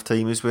after half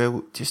time as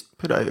well, just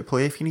put it out of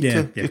play if you need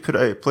to. Just put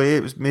it out of play.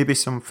 It was maybe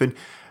something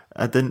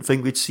I didn't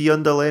think we'd see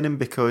under Lennon,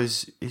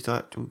 because he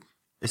thought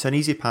it's an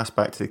easy pass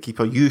back to the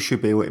keeper. You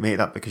should be able to make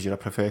that because you're a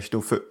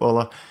professional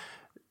footballer.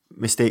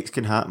 Mistakes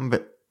can happen,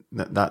 but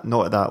that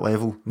not at that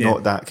level,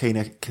 not that kind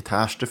of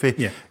catastrophe.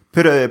 Yeah.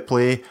 Put it out of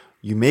play.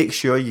 You make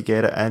sure you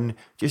get it in.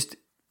 Just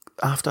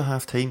after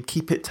half time,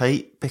 keep it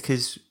tight,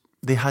 because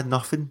they had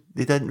nothing.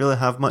 They didn't really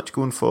have much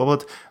going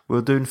forward. We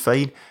were doing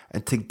fine.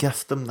 And to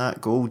gift them that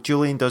goal,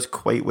 Julian does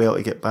quite well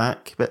to get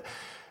back, but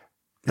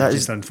that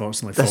just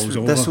unfortunately falls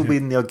over. This will be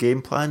in their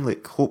game plan.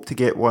 Like, hope to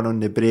get one on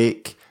the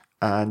break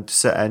and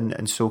sit in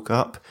and soak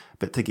up.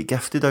 But to get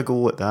gifted a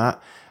goal at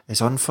that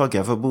is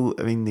unforgivable.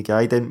 I mean, the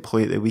guy didn't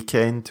play at the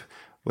weekend,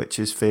 which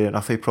is fair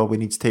enough. He probably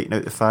needs taken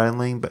out the firing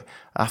line. But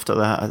after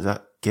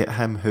that, get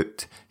him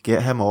hooked,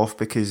 get him off,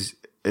 because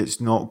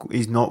he's not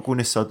going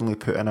to suddenly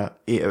put in a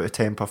 8 out of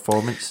 10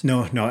 performance.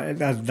 No, and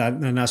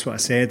that's what I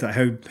said.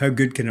 How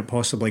good can it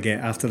possibly get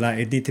after that?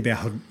 It'd need to be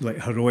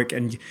heroic.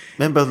 And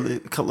remember a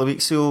couple of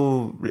weeks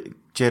ago,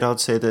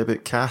 Gerrard said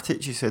about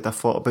Katic. He said, I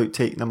thought about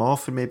taking them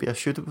off, and maybe I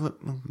should have.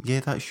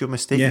 Yeah, that's your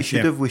mistake.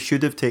 We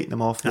should have taken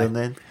them off there and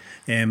then.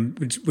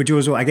 With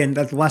Jozo, again,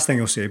 that's the last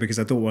thing I'll say, because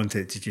I don't want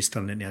it to just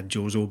turn into a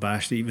Jozo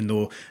bash, even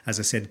though, as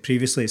I said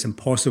previously, it's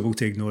impossible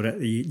to ignore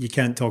it. You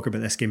can't talk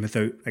about this game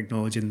without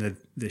acknowledging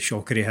the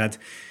shocker he had.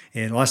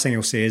 The last thing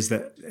I'll say is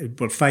that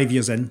we're 5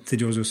 years into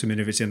Jozo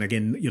Simunovic, and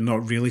again, you're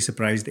not really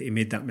surprised that he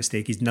made that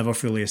mistake. He's never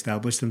fully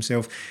established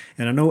himself,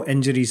 and I know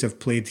injuries have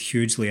played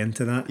hugely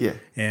into that.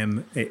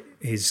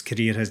 His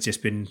career has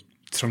just been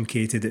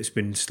truncated. It's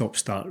been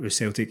stop-start with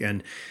Celtic,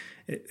 and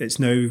it's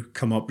now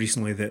come up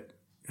recently that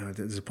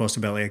there's a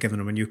possibility of giving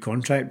him a new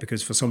contract,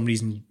 because for some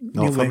reason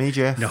Neil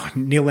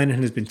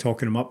Lennon has been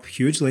talking him up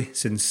hugely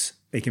since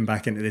he came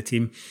back into the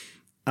team.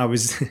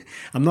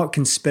 I'm not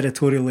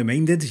conspiratorially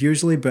minded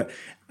usually, but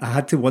I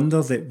had to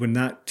wonder that when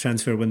that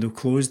transfer window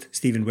closed,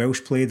 Stephen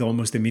Welsh played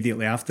almost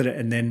immediately after it.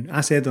 And then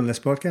I said on this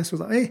podcast, I was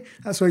like, hey,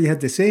 that's all you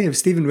had to say. If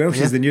Stephen Welsh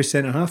is the new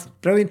centre-half,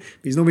 brilliant.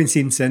 But he's not been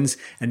seen since.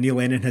 And Neil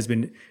Lennon has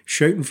been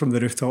shouting from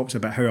the rooftops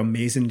about how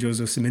amazing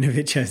Jozo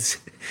Simunovic is,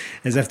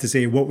 as if to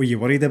say, what were you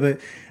worried about?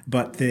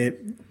 But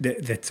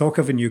the talk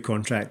of a new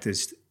contract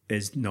is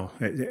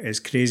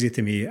it's crazy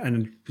to me.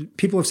 And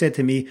people have said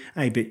to me,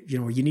 aye, but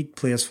you need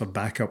players for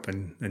backup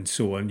and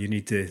so on. You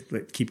need to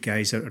keep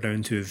guys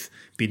around who've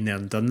been there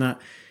and done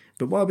that.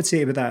 But what I would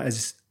say about that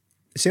is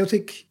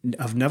Celtic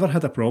have never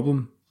had a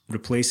problem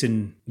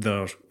replacing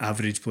their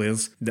average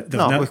players.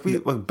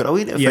 We're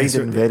brilliant at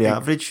finding very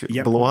average,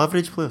 below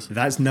average players.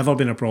 That's never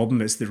been a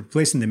problem. It's the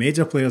replacing the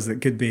major players that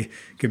could be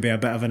a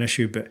bit of an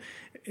issue. But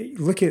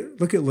look at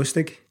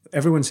Lustig.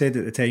 Everyone said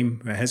at the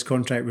time his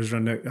contract was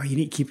run out, you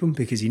need to keep him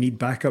because you need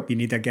backup, you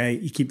need a guy,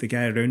 you keep the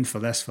guy around for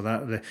this, for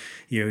that.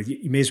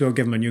 You may as well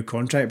give him a new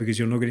contract because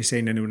you're not going to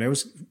sign anyone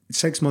else.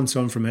 6 months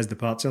on from his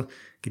departure,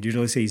 could you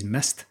really say he's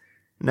missed?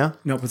 No.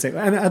 Not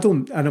particularly.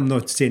 And I'm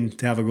not saying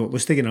to have a go at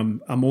Lustig,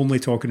 and I'm only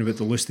talking about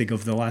the Lustig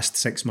of the last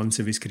 6 months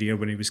of his career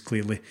when he was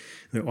clearly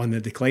on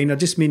the decline. I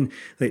just mean,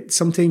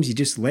 sometimes you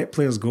just let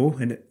players go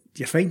and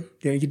you're fine.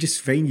 Yeah, you're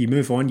just fine. You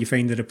move on. You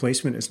find the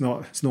replacement. It's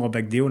not a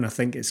big deal, and I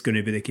think it's going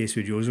to be the case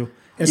with Jozo.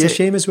 It's a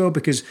shame as well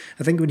because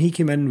I think when he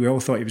came in, we all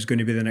thought he was going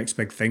to be the next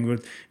big thing.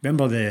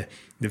 Remember the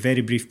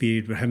very brief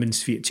period where him and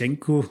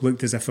Sviatchenko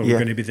looked as if they were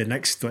going to be the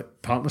next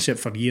partnership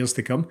for years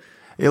to come.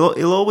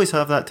 He'll always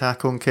have that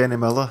tack on Kenny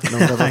Miller, and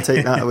I'll never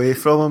take that away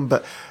from him.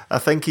 But I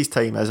think his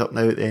time is up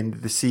now at the end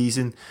of the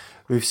season.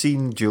 We've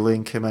seen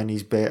Julian come in.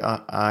 He's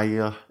better.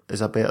 Ajer is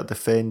a better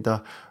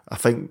defender. I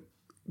think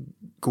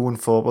going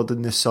forward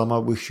in the summer,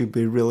 we should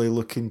be really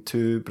looking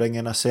to bring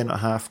in a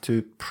centre-half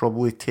to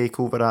probably take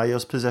over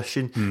Ajer's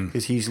position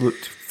because he's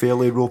looked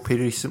fairly ropey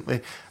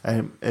recently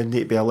and need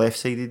to be a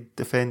left-sided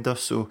defender.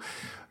 So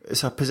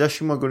it's a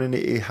position we're going to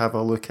need to have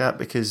a look at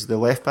because the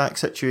left-back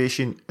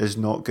situation is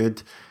not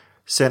good.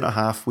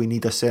 Centre-half, we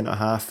need a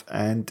centre-half,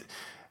 and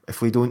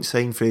if we don't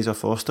sign Fraser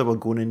Forster, we're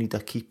going to need a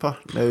keeper.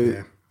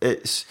 Now,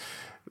 it's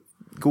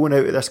going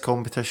out of this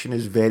competition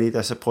is very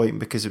disappointing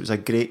because it was a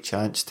great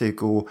chance to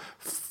go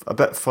a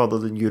bit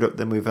further in Europe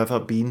than we've ever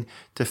been.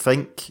 To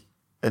think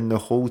in the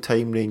whole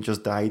time Rangers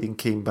died and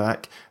came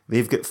back,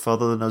 they've got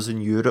further than us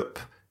in Europe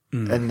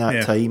in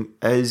that time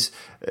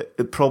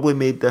it probably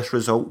made this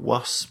result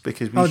worse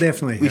because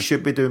we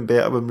should be doing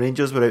better. When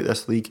Rangers were out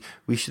this league,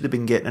 we should have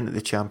been getting into the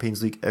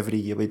Champions League every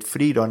year. We had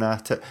free run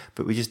at it,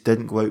 but we just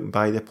didn't go out and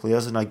buy the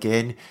players. And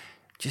again,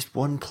 just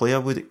one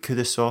player could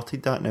have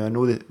sorted that. Now I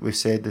know that we've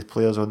said the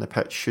players on the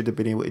pitch should have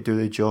been able to do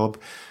the job.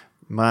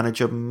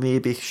 Manager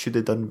maybe should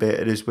have done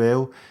better as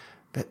well,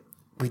 but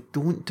we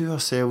don't do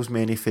ourselves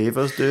many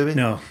favours, do we?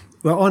 No.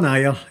 Well, on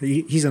Ajer,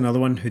 he's another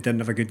one who didn't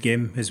have a good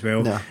game as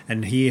well. No.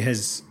 And he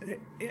is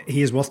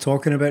worth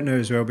talking about now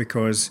as well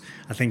because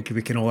I think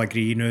we can all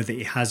agree now that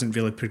he hasn't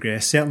really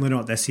progressed, certainly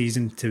not this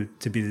season, to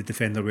be the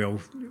defender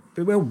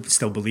we'll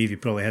still believe he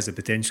probably has the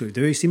potential to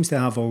do. He seems to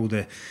have all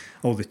the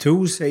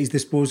tools at his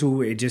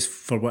disposal. It just,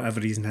 for whatever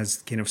reason,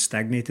 has kind of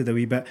stagnated a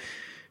wee bit.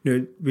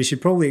 Now, we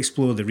should probably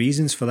explore the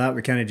reasons for that.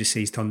 We can't just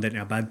say he's turned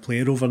into a bad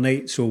player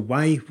overnight. So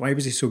why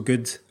was he so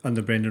good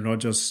under Brendan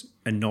Rodgers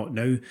and not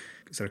now?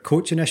 Is there a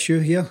coaching issue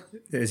here?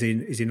 Is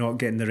he not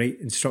getting the right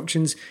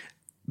instructions?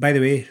 By the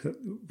way,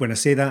 when I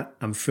say that,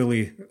 I'm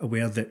fully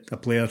aware that a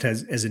player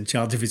is in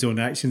charge of his own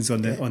actions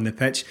on the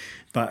pitch.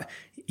 But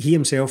he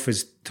himself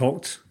has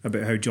talked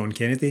about how John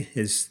Kennedy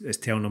is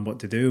telling him what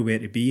to do, where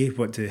to be,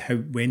 when to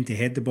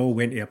head the ball,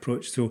 when to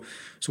approach. So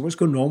what's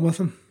going on with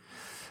him?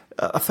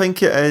 I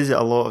think it is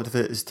a lot of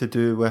it is to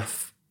do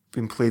with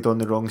being played on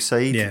the wrong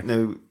side. Yeah.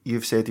 Now,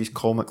 you've said he's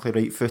comically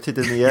right-footed,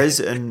 and he is,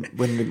 and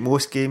when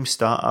most games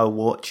start, I'll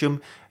watch him,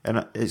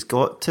 and it's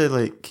got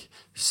to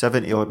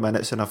 70 odd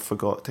minutes, and I've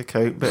forgot to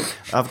count, but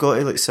I've got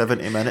to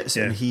 70 minutes,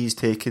 and he's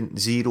taken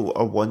 0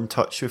 or 1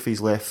 touch with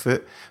his left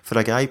foot. For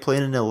a guy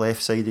playing in the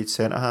left-sided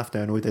centre-half,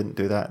 now I know he didn't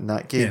do that in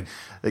that game,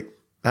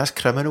 that's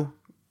criminal.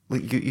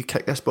 You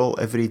kick this ball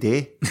every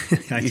day.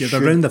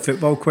 You're around the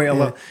football quite a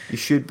lot. You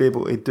should be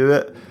able to do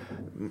it.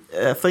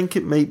 I think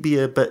it might be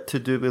a bit to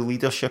do with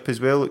leadership as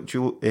well.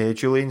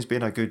 Julian's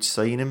been a good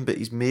signing, but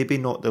he's maybe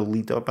not the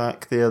leader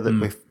back there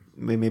that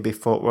we maybe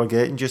thought we're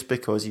getting. Just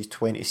because he's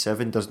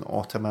 27 doesn't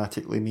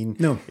automatically mean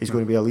he's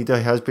going to be a leader.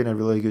 He has been a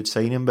really good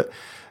signing, but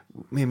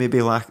we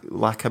maybe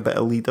lack a bit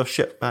of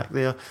leadership back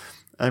there.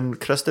 And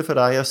Christopher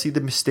Ajer, see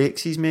the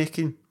mistakes he's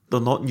making. They're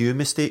not new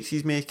mistakes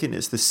he's making.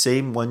 It's the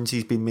same ones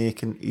he's been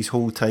making his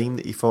whole time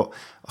that he thought,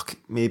 okay,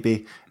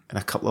 maybe in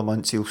a couple of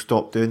months he'll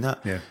stop doing that.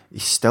 Yeah.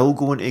 He's still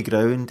going to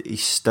ground.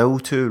 He's still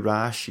too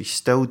rash. He's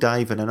still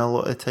diving in a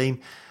lot of the time.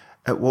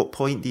 At what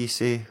point do you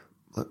say,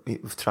 look,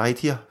 mate, we've tried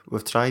here.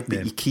 We've tried,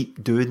 but you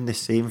keep doing the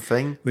same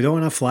thing. We don't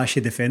want a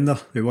flashy defender.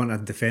 We want a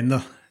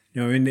defender.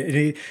 You know what I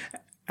mean?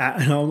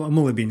 I'm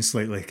only being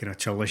slightly kind of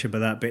churlish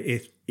about that, but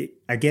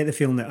I get the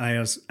feeling that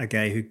Ajer's a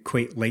guy who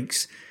quite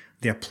likes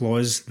the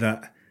applause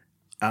that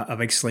a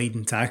big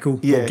sliding tackle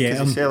Yeah, will get because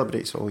him. he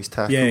celebrates all his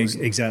tackles.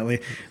 Yeah,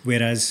 exactly.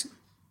 Whereas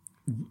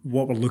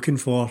what we're looking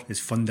for is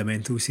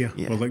fundamentals here.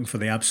 Yeah. We're looking for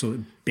the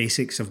absolute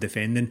basics of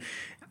defending.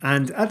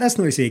 And that's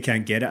not to say he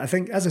can't get it. I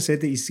think, as I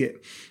said, that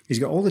he's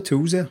got all the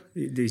tools there.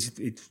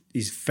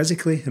 He's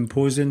physically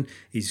imposing.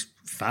 He's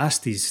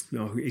fast. He's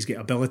got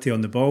ability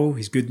on the ball.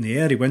 He's good in the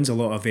air. He wins a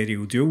lot of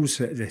aerial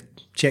duels.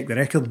 Check the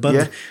record,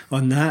 bud,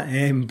 on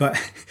that. But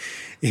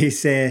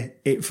he's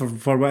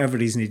for whatever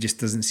reason, he just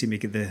doesn't seem to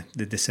get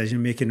the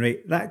decision making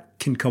right. That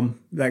can come,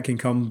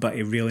 but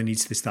he really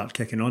needs to start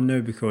kicking on now,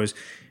 because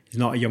he's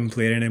not a young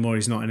player anymore.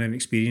 He's not an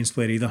inexperienced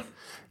player either.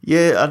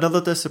 Yeah,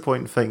 another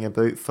disappointing thing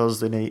about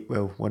Thursday night,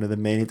 well, one of the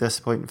many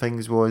disappointing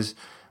things, was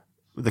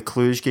the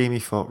Cluj game. He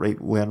thought,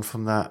 right, learn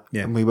from that.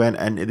 Yeah. And we went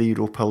into the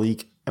Europa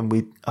League,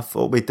 and I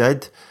thought we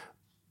did.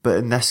 But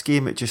in this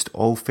game, it just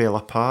all fell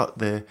apart.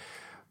 The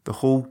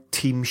whole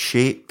team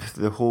shape,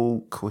 the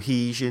whole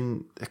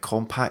cohesion, the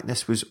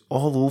compactness was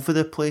all over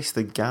the place.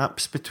 The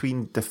gaps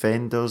between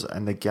defenders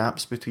and the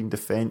gaps between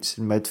defence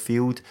and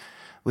midfield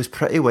was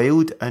pretty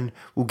wild, and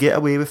we'll get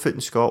away with it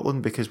in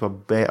Scotland because we're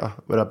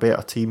a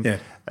better team,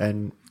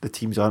 and the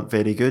teams aren't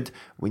very good.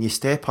 When you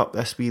step up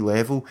this wee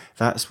level,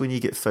 that's when you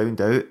get found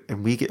out,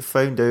 and we get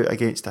found out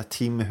against a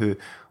team who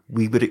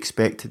we were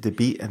expected to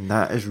beat, and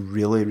that is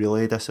really,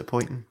 really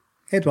disappointing.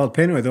 Edward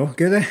penalty though,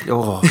 good eh?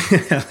 Oh,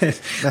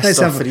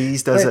 Mr.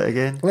 Freeze does it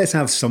again. Let's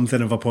have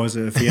something of a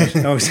positive here.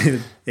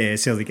 Obviously,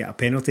 Celtic get a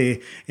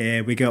penalty.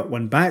 We got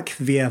one back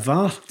via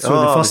VAR.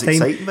 So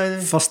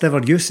the first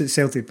ever use at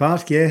Celtic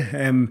Park.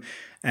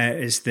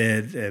 It's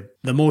the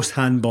most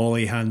handball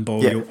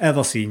you'll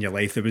ever see in your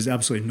life. There was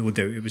absolutely no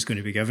doubt it was going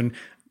to be given.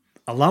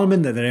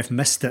 Alarming that the ref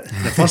missed it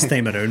the first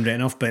time around, right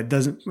enough, but it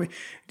doesn't.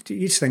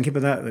 You just think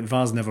about that.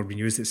 VAR's never been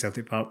used at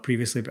Celtic Park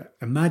previously, but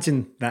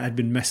imagine that had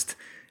been missed.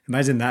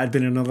 Imagine that had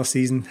been another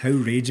season. How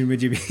raging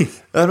would you be?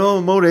 I know,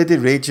 I'm already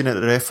raging at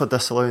the ref for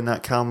disallowing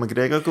that Callum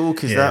McGregor goal,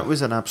 because that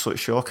was an absolute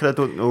shocker. I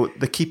don't know.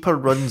 The keeper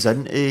runs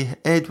into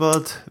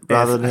Edward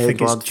rather than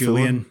Edward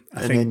Julian.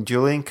 Then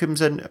Julian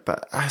comes in,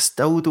 but I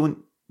still don't.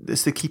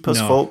 It's the keeper's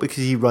fault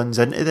because he runs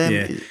into them.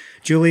 Yeah.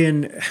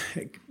 Julian,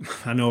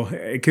 I know,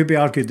 it could be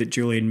argued that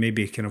Julian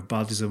maybe kind of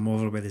barges him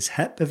over with his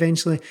hip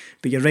eventually,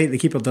 but you're right, the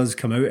keeper does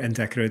come out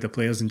into a crowd of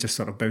players and just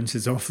sort of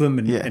bounces off them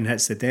and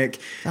hits the deck.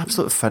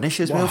 Absolute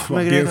finish as well from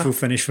McGregor. Beautiful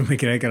finish from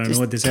McGregor. I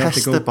know it deserved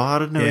to go. The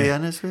bar in the way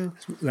in as well.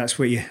 That's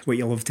what you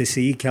love to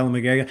see, Callum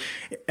McGregor.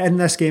 In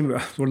this game,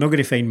 we're not going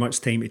to find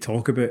much time to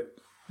talk about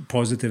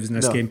positives in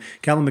this game.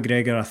 Callum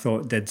McGregor, I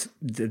thought,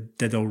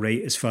 did all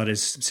right as far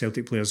as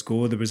Celtic players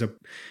go. It was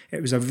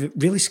a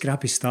really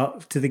scrappy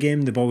start to the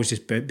game. The ball was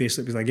just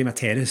basically, it was like a game of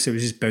tennis. It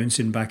was just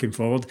bouncing back and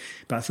forward.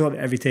 But I thought that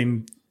every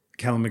time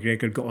Callum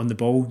McGregor got on the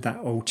ball, that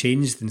all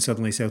changed, and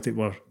suddenly Celtic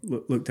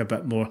looked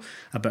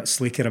a bit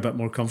sleeker, a bit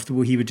more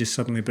comfortable. He would just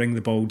suddenly bring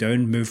the ball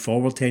down, move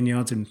forward 10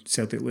 yards, and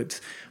Celtic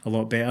looked a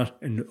lot better,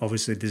 and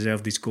obviously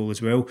deserved his goal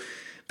as well.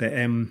 But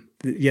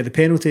the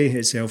penalty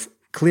itself,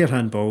 clear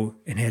handball,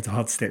 and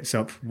Edward steps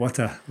up. What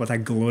a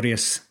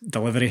glorious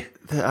delivery.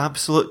 The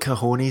absolute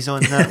cojones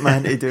on that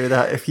man to do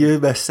that. If you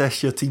miss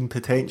this, your team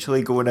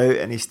potentially going out,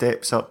 and he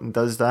steps up and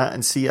does that.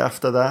 And see,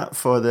 after that,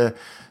 for the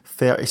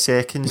 30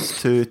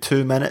 seconds to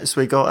 2 minutes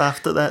we got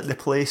after that, the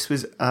place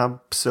was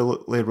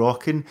absolutely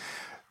rocking.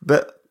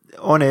 But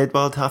on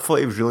Edward, I thought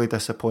he was really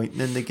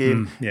disappointing in the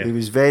game. He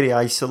was very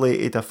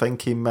isolated. I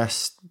think he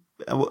missed.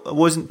 I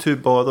wasn't too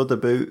bothered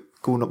about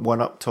going up one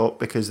up top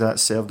because that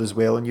served as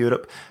well in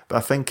Europe, but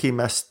I think he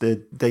missed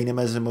the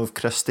dynamism of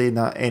Christie and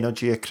that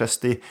energy of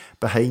Christie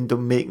behind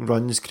him, making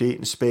runs,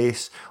 creating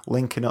space,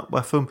 linking up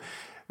with him.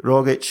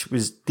 Rogic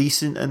was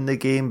decent in the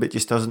game, but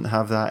just doesn't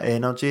have that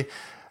energy.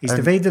 He's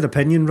divided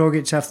opinion,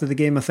 Rogic, after the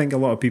game. I think a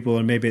lot of people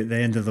are maybe at the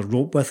end of the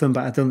rope with him,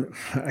 but I don't.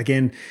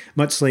 Again,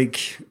 much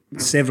like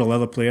several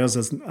other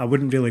players, I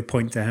wouldn't really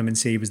point to him and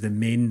say he was the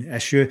main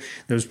issue.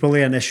 There was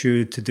probably an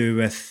issue to do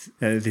with,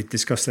 they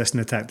discussed this in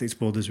the tactics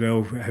board as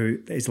well, how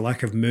his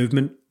lack of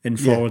movement in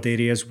forward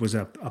areas was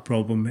a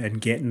problem in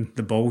getting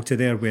the ball to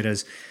there,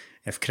 whereas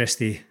if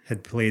Christie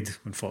had played,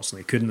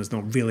 unfortunately couldn't, there's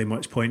not really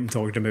much point in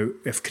talking about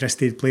if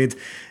Christie had played,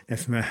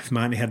 if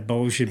Manny had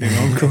balls, she'd be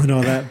uncle and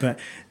all that, but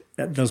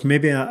there's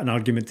maybe an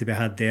argument to be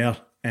had there,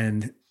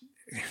 and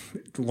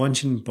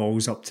launching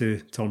balls up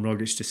to Tom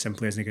Rogic just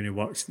simply isn't going to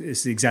work.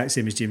 It's the exact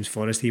same as James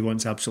Forrest. He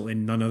wants absolutely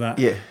none of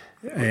that.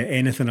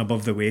 Anything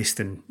above the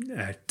waist, and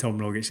Tom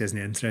Rogic isn't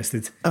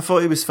interested. I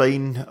thought he was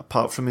fine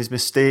apart from his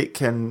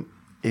mistake, and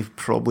he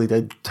probably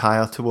did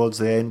tire towards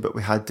the end, but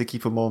we had to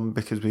keep him on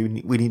because we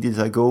needed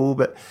a goal.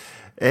 But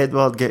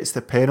Edward gets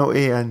the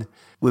penalty, and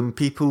when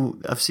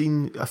I've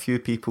seen a few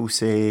people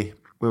say,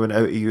 we went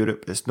out of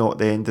Europe, it's not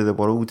the end of the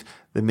world,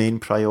 the main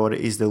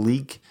priority is the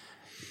league.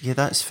 Yeah,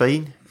 that's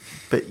fine,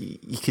 but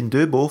you can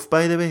do both,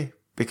 by the way,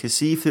 because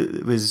see, if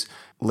it was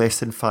less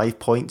than 5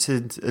 points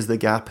as the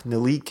gap in the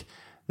league,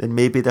 then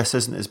maybe this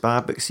isn't as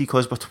bad. But see,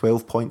 because we're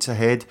 12 points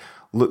ahead,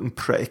 looking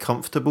pretty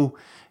comfortable,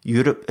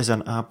 Europe is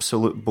an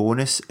absolute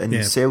bonus,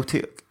 and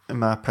Celtic, in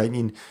my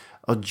opinion,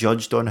 are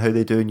judged on how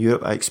they do in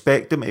Europe. I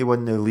expect them to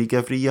win the league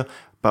every year,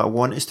 but I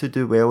want us to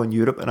do well in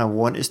Europe, and I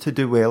want us to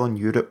do well in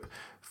Europe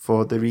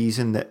for the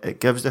reason that it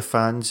gives the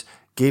fans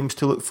games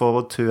to look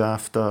forward to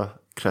after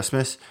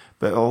Christmas,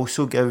 but it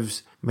also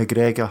gives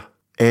McGregor,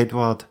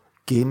 Edouard,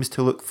 games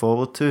to look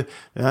forward to.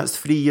 And that's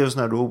 3 years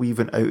in a row we've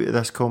been out of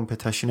this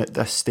competition at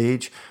this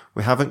stage.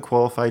 We haven't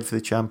qualified for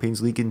the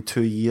Champions League in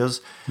 2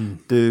 years.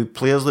 Do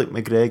players like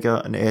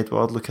McGregor and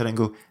Edouard look at it and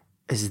go,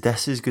 is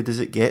this as good as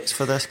it gets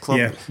for this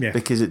club? Yeah.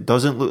 Because it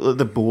doesn't look like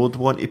the board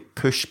want to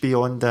push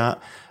beyond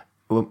that.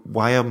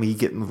 Why are we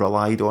getting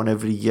relied on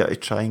every year to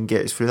try and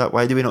get us through that?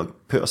 Why do we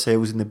not put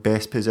ourselves in the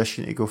best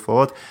position to go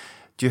forward?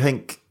 Do you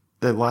think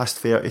the last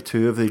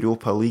 32 of the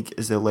Europa League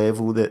is the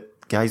level that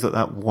guys like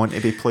that want to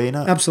be playing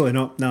at? Absolutely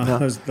not. No.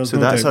 There's so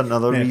no that's doubt.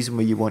 another reason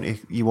why you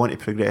want to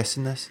progress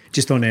in this.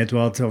 Just on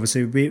Edouard,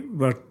 obviously,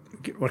 we're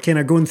kind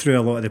of going through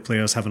a lot of the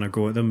players having a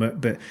go at them,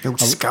 but the old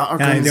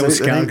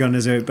scattergun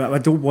is out. But I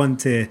don't want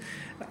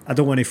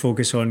to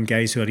focus on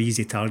guys who are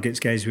easy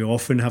targets, guys who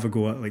often have a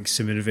go at, like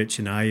Simonovic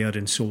and Ayer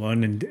and so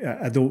on. And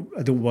I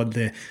don't want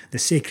the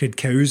sacred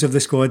cows of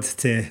the squad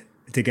to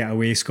get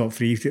away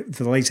scot-free. For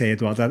the likes of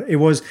Edouard, it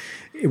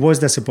was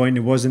disappointing.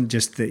 It wasn't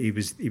just that he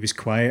was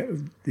quiet.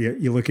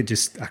 You look at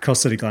just a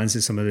cursory glance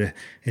at some of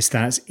his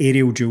stats.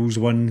 Aerial duels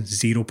won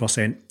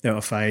 0% out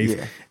of 5.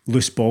 Yeah.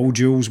 Loose ball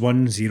duels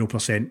won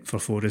 0% for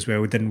 4 as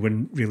well.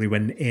 Didn't really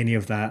win any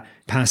of that.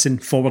 Passing,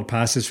 forward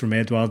passes from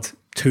Edouard,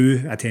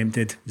 2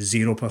 attempted,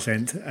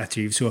 0%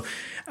 achieved. So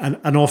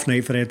an off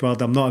night for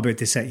Edouard. I'm not about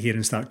to sit here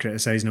and start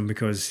criticising him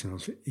because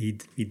he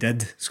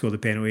did score the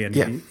penalty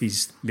and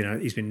he's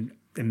been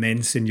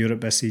immense in Europe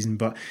this season,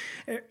 but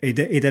he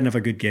didn't have a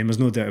good game, there's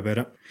no doubt about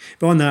it.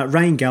 But on that,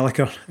 Ryan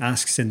Gallagher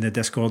asks in the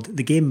Discord,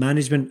 the game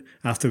management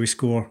after we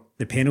score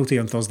the penalty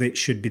on Thursday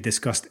should be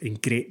discussed in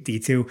great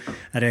detail.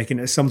 I reckon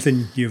it's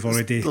something you've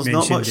already mentioned.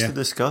 There's not much to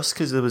discuss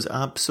because there was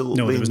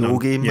absolutely no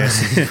game.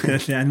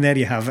 Yes. And there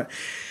you have it.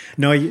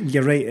 No,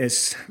 you're right,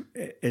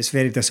 it's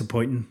very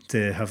disappointing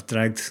to have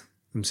dragged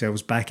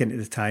themselves back into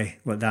the tie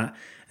like that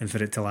and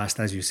for it to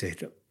last, as you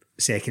said,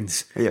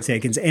 seconds.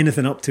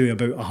 Anything up to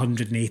about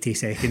 180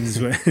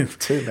 seconds were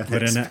 2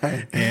 minutes in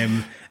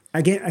it.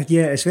 Again,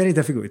 it's very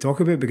difficult to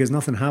talk about because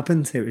nothing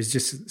happened. It was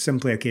just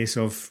simply a case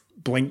of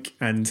blink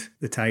and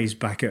the tie's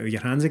back out of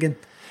your hands again.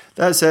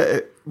 That's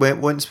it.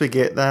 Once we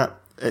get that,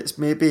 it's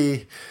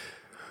maybe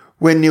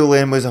when Neil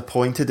Lennon was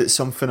appointed, it's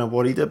something I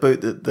worried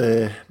about,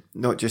 that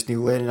not just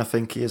Neil Lennon, I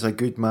think he is a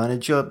good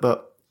manager,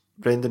 but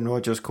Brendan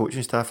Rodgers'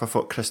 coaching staff, I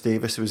thought Chris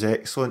Davis was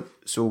excellent.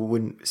 So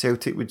when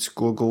Celtic would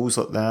score goals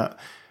like that,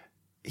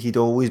 he'd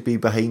always be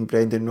behind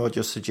Brendan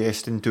Rodgers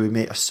suggesting, do we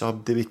make a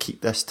sub, do we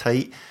keep this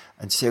tight?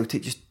 And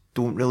Celtic just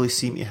don't really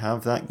seem to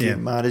have that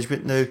game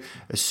management now.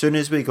 As soon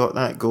as we got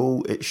that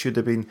goal, it should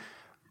have been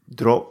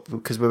dropped,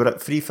 because we were at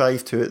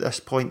 3-5-2 at this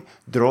point,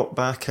 drop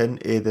back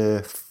into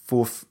the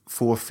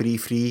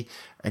 4-4-3-3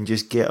 and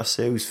just get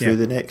ourselves through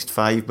the next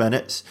 5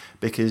 minutes,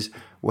 because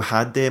we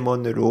had them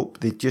on the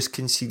rope. They just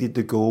conceded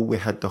the goal. We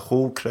had the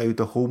whole crowd,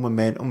 the whole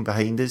momentum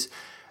behind us,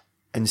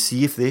 and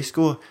see if they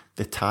score,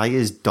 the tie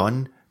is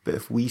done. But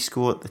if we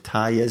score, the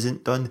tie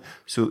isn't done.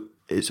 So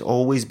it's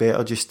always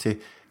better just to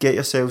get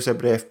yourselves a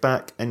breath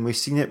back. And we've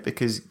seen it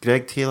because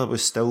Greg Taylor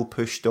was still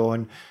pushed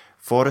on,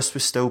 Forrest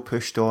was still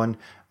pushed on,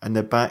 and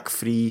the back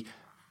three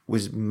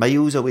was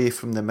miles away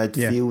from the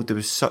midfield. Yeah. There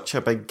was such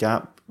a big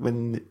gap.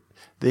 When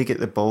they get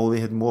the ball, they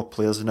had more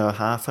players in our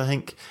half, I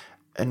think.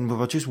 And we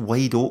were just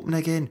wide open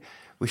again.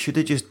 We should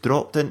have just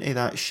dropped into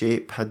that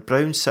shape, had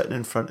Brown sitting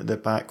in front of the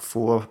back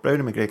four,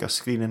 Brown and McGregor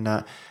screening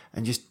that,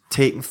 and just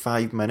taking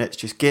 5 minutes,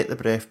 just get the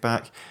breath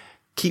back,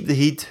 keep the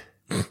heat,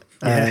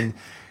 and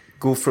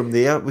go from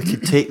there. We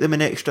could take them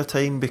in extra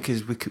time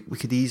because we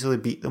could easily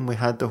beat them. We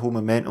had the whole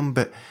momentum,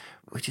 but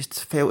we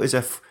just felt as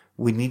if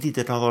we needed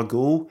another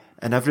goal,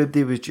 and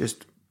everybody was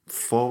just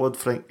forward.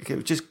 It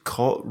was just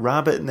caught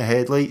rabbit in the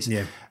headlights.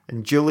 Yeah.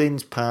 And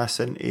Julian's pass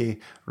into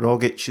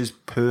Rogic is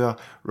poor.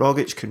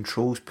 Rogic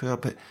controls poor,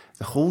 but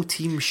the whole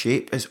team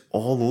shape is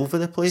all over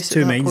the place. It's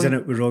two minds in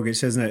it with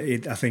Rogic, isn't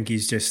it? I think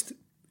he's just,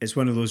 it's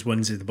one of those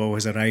ones that the ball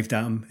has arrived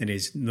at him and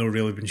he's not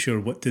really been sure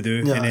what to do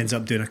and ends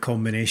up doing a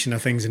combination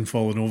of things and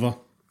falling over.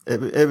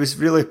 It was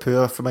really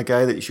poor from a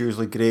guy that's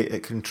usually great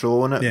at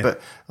controlling it, but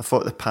I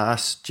thought the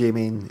pass,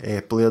 Jamie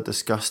and Blair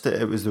discussed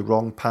it, it was the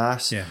wrong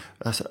pass. Yeah.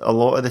 A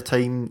lot of the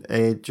time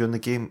during the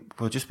game,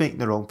 we were just making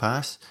the wrong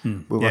pass.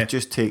 We were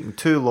just taking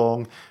too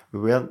long. We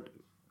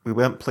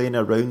weren't playing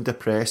around the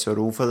press or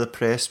over the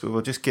press. We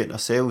were just getting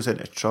ourselves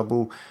into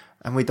trouble,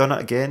 and we done it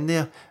again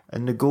there.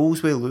 And the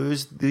goals we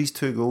lose, these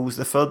 2 goals,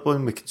 the third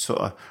one we could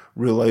sort of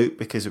rule out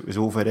because it was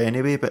over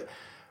anyway, but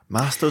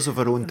masters of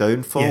our own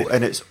downfall,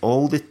 and it's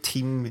all the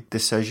team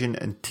decision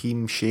and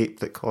team shape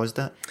that caused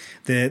it.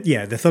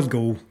 The third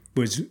goal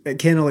was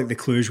kind of like the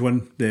Cluj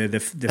one, the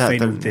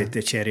final,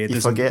 the cherry. You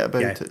forget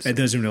about it. It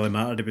doesn't really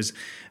matter. It was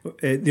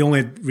the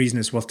only reason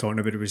it's worth talking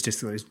about it was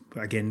just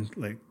again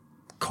like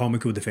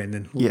comical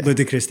defending,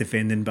 ludicrous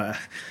defending. But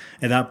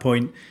at that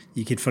point,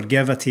 you could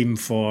forgive a team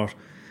for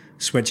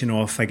switching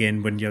off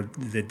again when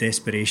the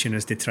desperation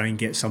is to try and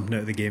get something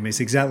out of the game. It's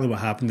exactly what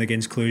happened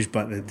against Cluj,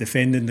 but the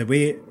defending, the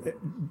way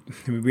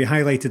we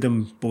highlighted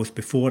him both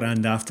before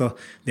and after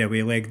the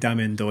away leg,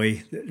 Damien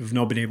Doy, we've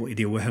not been able to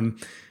deal with him.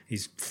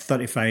 He's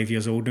 35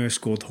 years old now,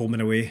 scored home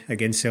and away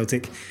against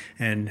Celtic.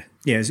 And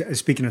yeah,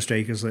 speaking of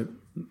strikers, like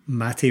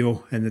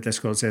Matteo in the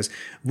Discord says,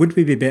 would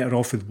we be better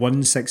off with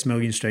 1 6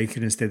 million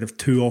striker instead of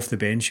 2 off the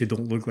bench who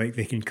don't look like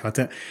they can cut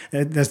it?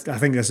 I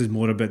think this is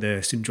more about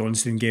the St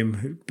Johnstone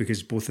game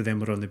because both of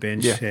them were on the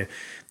bench. Yeah.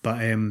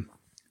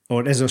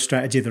 Or is our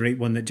strategy the right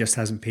one that just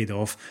hasn't paid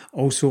off?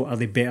 Also, are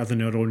they better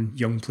than our own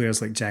young players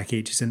like Jack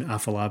Aitchison,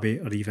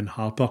 Afolabi or even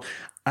Harper?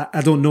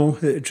 I don't know,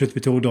 truth be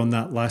told, on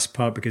that last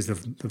part because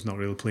they've not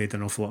really played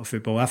an awful lot of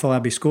football.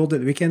 Afolabi scored at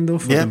the weekend though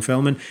for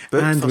Dunfermline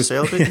and was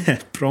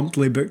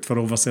promptly booked for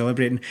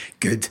over-celebrating.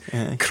 Good.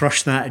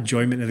 Crush that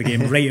enjoyment of the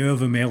game right out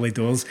of him early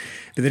doors.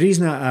 But the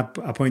reason I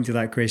point to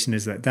that question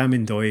is that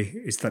Damien Doy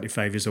is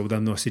 35 years old.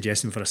 I'm not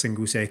suggesting for a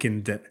single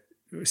second that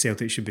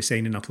Celtic should be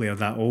signing a player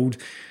that old.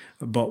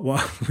 But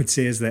what I would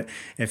say is that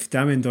if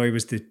Damien Doy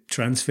was to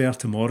transfer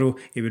tomorrow,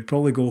 he would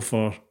probably go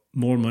for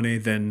more money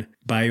than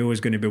Bio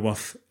is going to be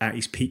worth at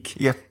his peak.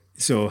 Yeah.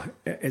 So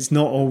it's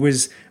not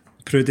always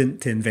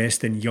prudent to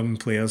invest in young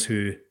players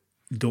who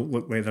don't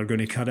look like they're going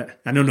to cut it.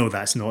 I know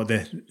it's not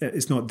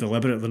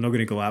deliberate. They're not going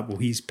to go well,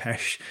 he's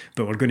pish,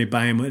 but we're going to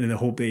buy him in the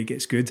hope that he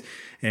gets good.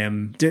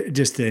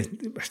 Just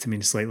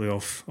to slightly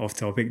off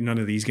topic, none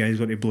of these guys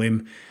were to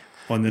blame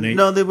on the night.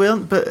 No, they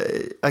weren't. But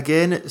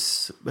again,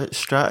 it's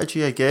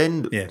strategy.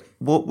 Again,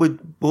 what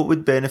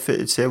would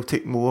benefited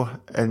Celtic more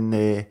in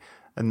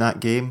that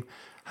game?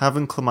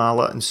 Having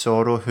Klimala and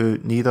Soro, who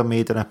neither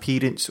made an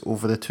appearance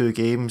over the 2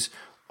 games,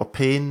 or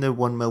paying the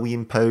 £1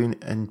 million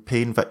and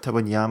paying Victor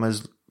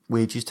Wanyama's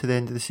wages to the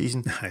end of the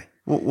season.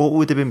 What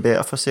would have been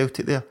better for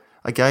Celtic there?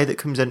 A guy that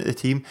comes into the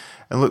team,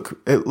 and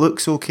look, it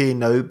looks okay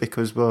now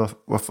because we're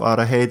far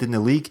ahead in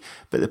the league,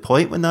 but the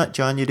point when that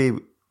January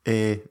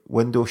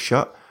window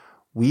shut,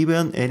 we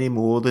weren't any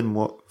more than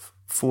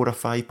 4 or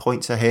 5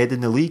 points ahead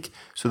in the league.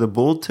 So the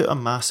board took a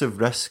massive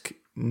risk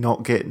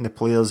not getting the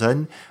players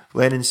in.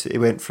 Lennon City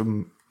went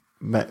from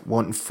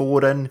wanting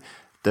 4 in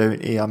down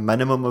to a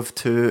minimum of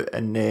 2,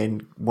 and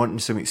then wanting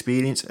some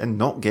experience and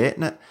not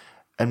getting it.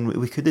 And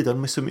we could have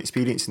done with some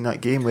experience in that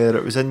game, whether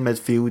it was in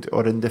midfield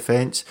or in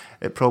defence.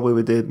 It probably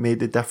would have made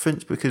the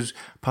difference because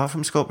apart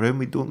from Scott Brown,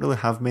 we don't really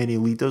have many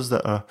leaders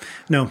that are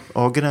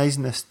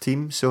organising this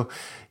team. So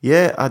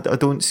yeah, I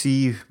don't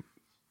see.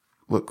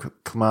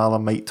 Look, Kamala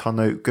might turn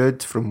out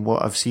good from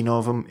what I've seen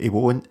of him. He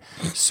won't.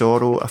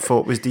 Soro, I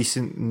thought was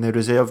decent in the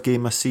reserve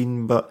game I've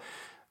seen, but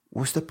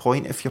what's the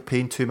point if you're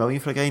paying $2 million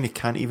for a guy and he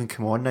can't even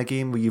come on in a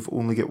game where you've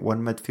only got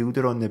one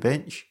midfielder on the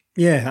bench?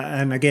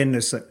 Yeah, and again,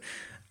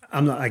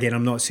 I'm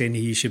not saying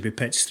he should be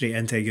pitched straight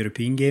into a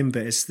European game,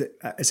 but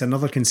it's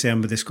another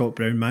concern with the Scott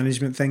Brown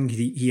management thing.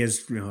 He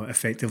is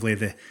effectively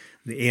the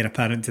heir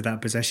apparent to that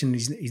position.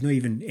 He's not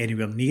even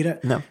anywhere near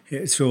it. No.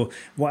 So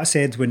what I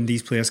said when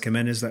these players come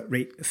in is that,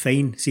 right,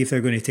 fine, see if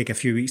they're going to take a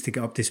few weeks to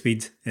get up to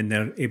speed and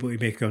they're able to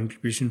make a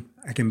contribution,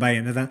 I can buy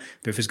into that.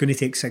 But if it's going to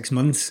take 6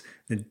 months,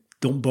 then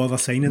don't bother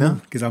signing them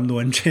because I'm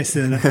not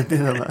interested in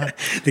it.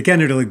 They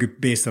can't really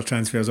base their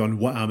transfers on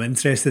what I'm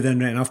interested in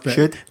right enough,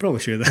 but probably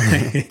should.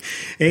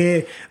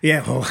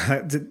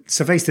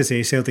 Suffice to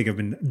say, Celtic have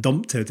been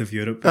dumped out of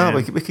Europe.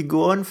 We could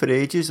go on for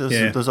ages.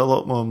 There's a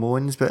lot more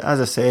moans, but as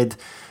I said,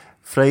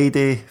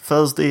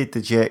 Thursday,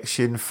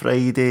 dejection,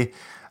 Friday,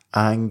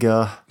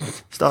 anger.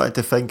 Started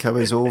to think I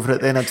was over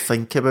it, then I'd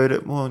think about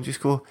it more and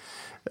just go.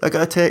 I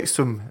got a text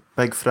from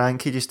Big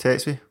Frankie, just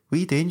text me,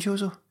 "We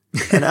Angels though?"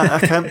 And I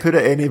can't put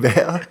it any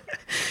better.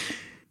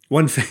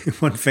 One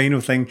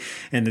final thing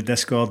in the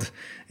Discord.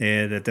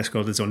 The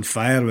Discord is on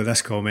fire with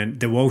this comment.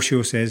 The Wall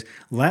Show says,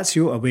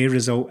 Lazio away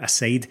result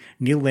aside,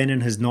 Neil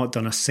Lennon has not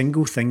done a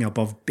single thing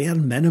above bare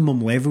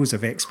minimum levels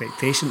of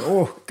expectation.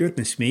 Oh,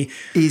 goodness me.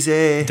 He's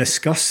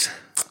discuss.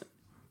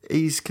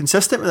 He's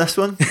consistent with this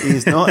one.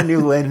 He's not a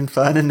Neil Lennon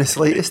fan in the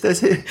slightest,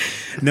 is he?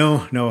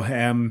 No.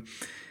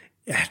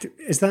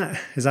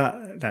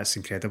 That's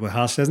incredibly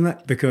harsh, isn't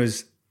it?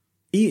 Because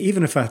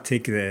even if I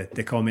take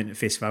the comment at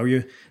face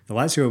value, the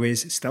Lazio away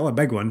is still a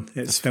big one.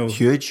 It's still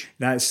huge.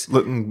 That's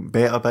looking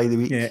better by the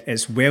week. Yeah,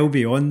 it's well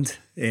beyond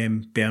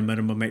bare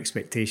minimum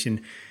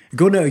expectation.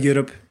 Going out of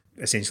Europe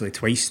essentially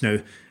twice now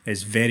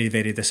is very,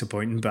 very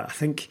disappointing. But I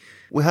think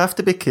we have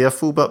to be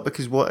careful. But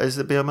because what is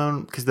the bare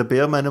minimum? Because the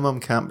bare minimum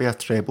can't be a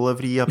treble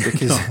every year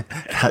because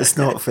that's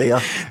not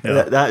fair.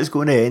 No. That is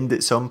going to end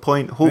at some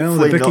point.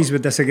 Hopefully, the bookies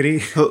would disagree.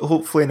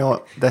 Hopefully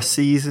not this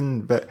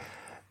season, but.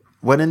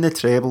 Winning the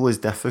treble is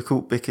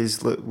difficult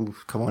because, look, we'll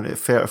come on, at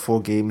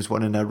 34 games,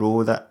 1 in a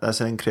row, that's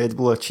an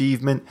incredible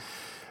achievement.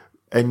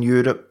 In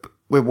Europe,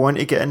 we want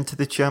to get into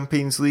the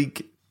Champions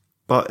League,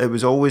 but it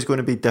was always going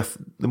to be the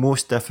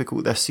most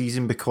difficult this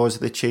season because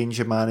of the change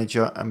of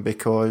manager and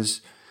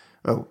because,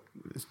 well,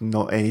 it's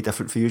not any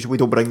different for usual. We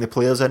don't bring the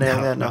players in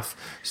early enough.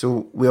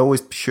 So we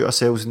always shoot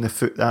ourselves in the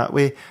foot that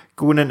way.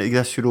 Going into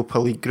this Europa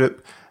League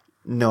group,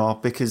 no,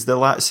 because the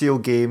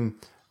Lazio game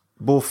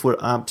both were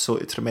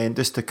absolutely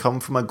tremendous. To come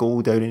from a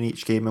goal down in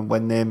each game and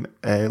win them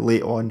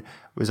late on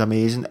was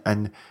amazing.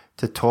 And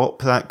to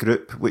top that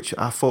group, which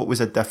I thought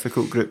was a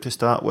difficult group to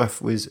start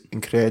with, was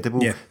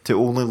incredible. Yeah. To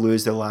only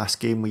lose the last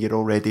game where you're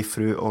already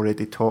through,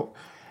 already top.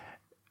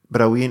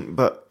 Brilliant.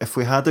 But if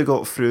we had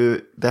got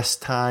through this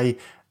tie,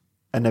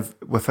 and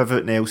with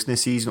everything else in the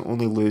season,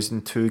 only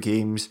losing 2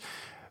 games,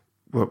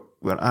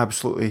 we're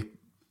absolutely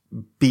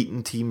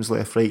beating teams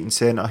left, right and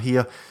centre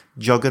here.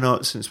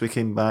 Juggernaut since we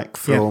came back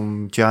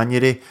from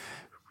January.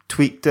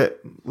 Tweaked it.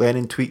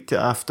 Lennon tweaked it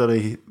after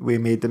we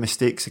made the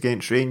mistakes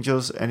against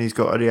Rangers, and he's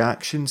got a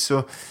reaction.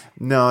 So,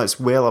 no, it's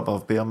well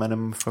above bare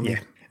minimum for me. Yeah.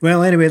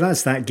 Well, anyway,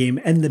 that's that game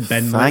in the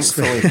bin.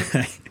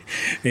 Thankfully.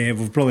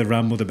 We've probably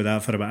rambled about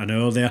that for about an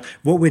hour there.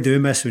 What we do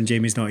miss when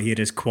Jamie's not here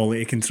is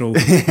quality control.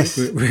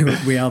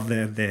 we have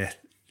the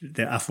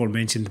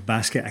aforementioned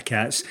basket of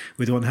cats.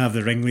 We don't have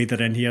the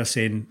ringleader in here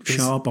saying,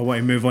 shut up, I want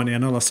to move on to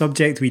another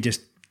subject. We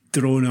just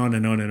drone on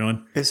and on and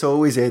on. It's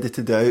always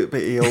edited out,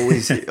 but he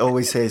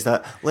always says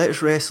that. Let's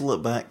wrestle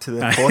it back to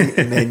the point,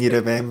 and then you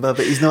remember.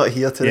 But he's not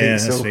here today,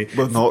 so right.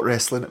 We're not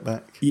wrestling it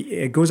back.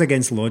 It goes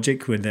against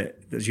logic when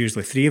there's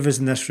usually 3 of us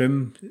in this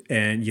room,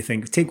 and you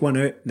think, take one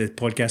out, the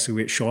podcast will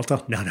get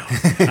shorter. No,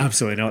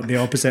 absolutely not. The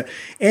opposite.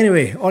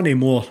 Anyway, on to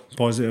more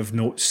positive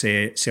notes.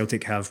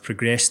 Celtic have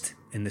progressed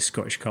in the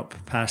Scottish Cup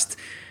past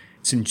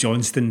St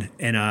Johnstone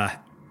in a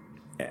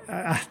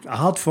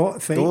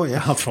hard-fought fight. Oh, yeah. A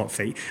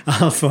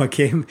hard-fought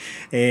game.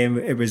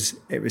 It was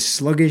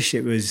sluggish.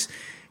 It was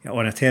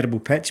on a terrible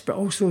pitch, but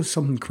also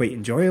something quite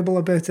enjoyable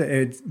about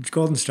it.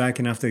 Gordon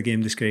Strachan after the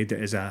game described it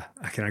as a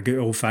kind of good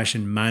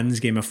old-fashioned man's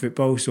game of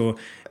football. So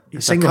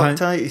it's a cup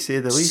tie, to say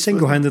the least.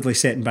 Single-handedly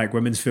setting back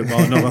women's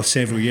football another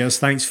several years.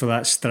 Thanks for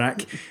that,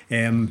 Strack.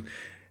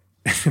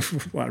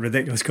 What a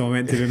ridiculous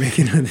comment to be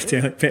making on the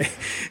telly. But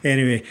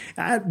anyway,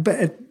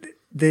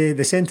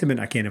 the sentiment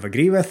I kind of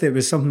agree with. It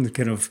was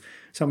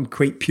something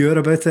quite pure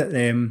about it.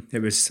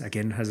 It was,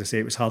 again, as I say,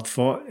 it was hard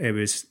fought. It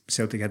was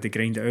Celtic had to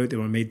grind it out. They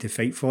were made to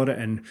fight for it,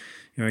 and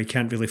you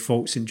can't really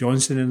fault St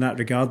Johnstone in that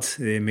regard.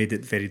 They made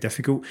it very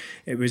difficult.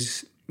 It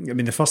was,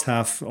 the first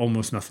half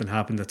almost nothing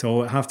happened at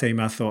all. At half time,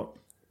 I thought,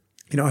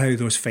 you know how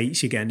those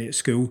fights you get into at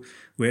school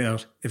where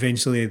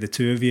eventually the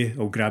 2 of you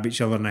will grab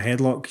each other in a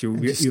headlock.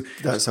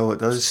 That's all it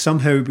does.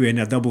 Somehow be in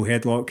a double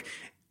headlock,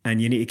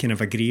 and you need to kind of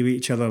agree with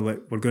each other,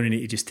 like, we're going to need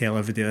to just tell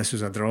everybody this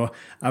was a draw.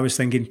 I was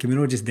thinking, can we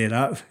not just do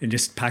that and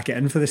just pack it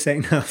in for the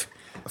second half?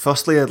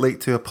 Firstly, I'd like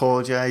to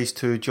apologise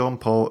to John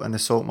Paul and the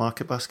Salt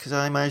Market bus, because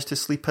I managed to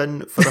sleep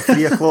in for a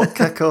 3 o'clock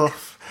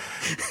kick-off.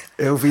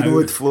 Elvino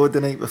had flowed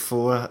the night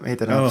before,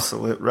 made an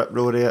absolute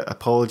rip-roaring.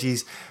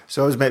 Apologies.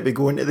 So I was meant to be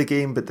going to the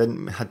game, but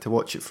had to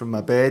watch it from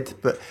my bed.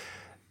 But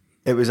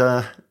it was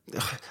I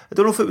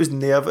don't know if it was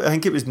nervous. I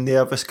think it was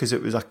nervous because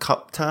it was a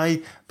cup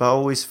tie, but I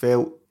always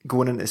felt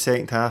going into the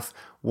second half,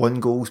 1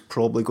 goal's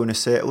probably going to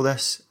settle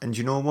this. And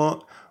you know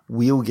what?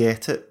 We'll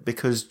get it,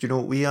 because you know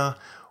what we are?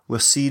 We're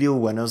serial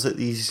winners at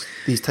these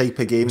type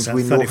of games.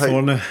 We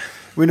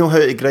know how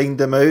to grind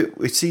them out.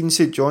 We've seen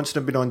St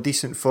Johnstone have been on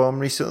decent form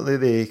recently.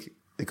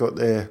 They got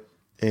the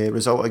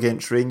result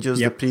against Rangers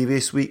the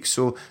previous week,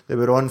 so they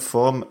were on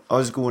form.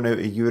 Us going out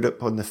of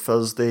Europe on the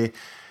Thursday,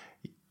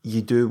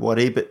 you do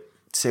worry, but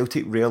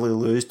Celtic rarely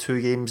lose 2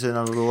 games in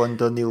a row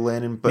under Neil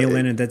Lennon. But Neil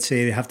Lennon did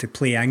say they have to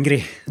play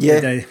angry.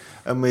 Yeah,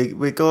 and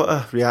we got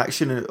a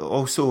reaction. And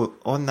also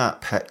on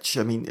that pitch,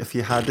 if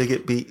you had to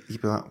get beat,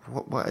 you'd be like,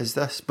 what is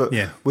this? But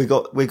we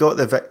got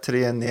the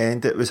victory in the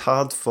end. It was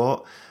hard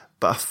fought,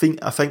 but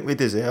I think we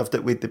deserved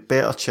it. We had the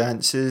better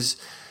chances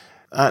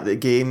at the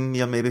game.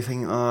 You're maybe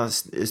thinking,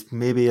 it's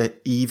maybe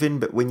even,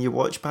 but when you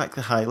watch back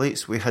the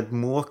highlights, we had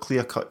more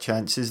clear-cut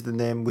chances than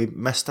them. We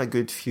missed a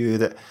good few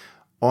that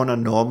on a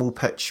normal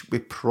pitch we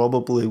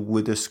probably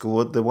would have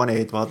scored. The one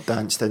Edward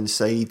danced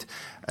inside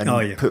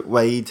and put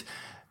wide,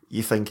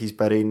 you think he's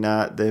burying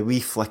that. The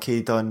wee flick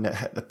he done that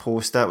hit the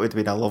post, that would have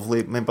been a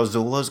lovely, remember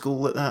Zola's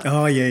goal at that?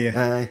 Oh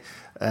yeah.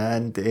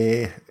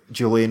 And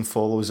Julian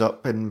follows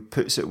up and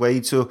puts it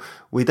wide. So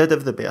we did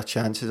have the better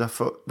chances. I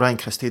thought Ryan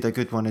Christie had a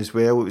good one as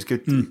well. It was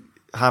good.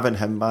 Having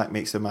him back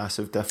makes a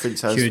massive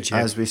difference,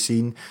 as we've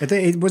seen.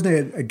 It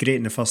wasn't great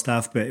in the first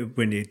half, but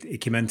when he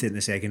came into it in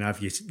the second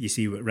half, you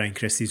see what Ryan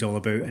Christie's all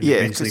about. And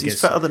because he's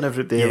fitter than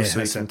everybody else, so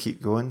he can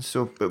keep going.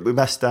 So, but we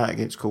missed that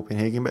against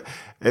Copenhagen. But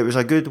it was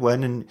a good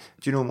win, and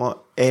do you know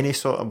what? Any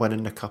sort of win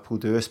in the cup will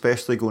do,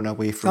 especially going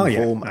away from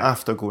home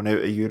after going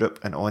out of Europe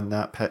and on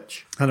that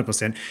pitch.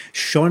 100%.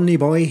 Shawnee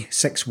Boy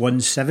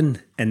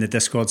 617 in the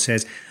Discord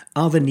says,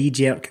 are the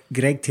knee-jerk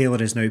Greg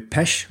Taylor is now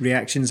pish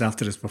reactions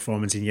after his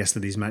performance in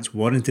yesterday's match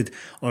warranted,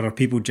 or are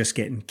people just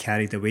getting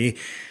carried away?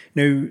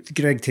 Now,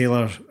 Greg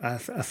Taylor, I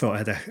thought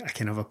had a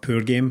kind of a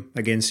poor game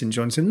against St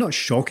Johnstone. Not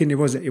shocking, he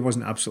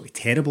wasn't absolutely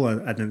terrible,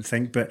 I didn't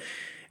think, but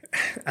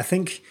I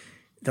think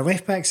the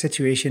left-back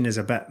situation is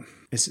a bit,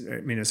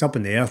 it's up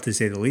in the air to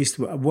say the least.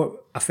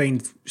 What I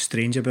find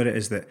strange about it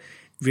is that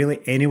really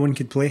anyone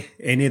could play,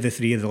 any of the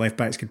 3 of the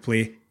left-backs could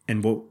play,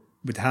 and what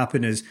would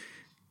happen is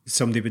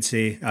somebody would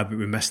say, but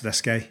we missed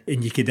this guy.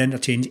 And you could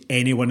interchange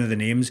any one of the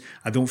names.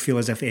 I don't feel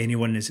as if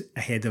anyone is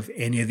ahead of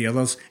any of the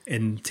others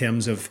in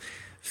terms of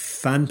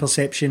fan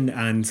perception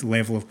and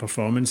level of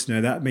performance.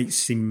 Now, that might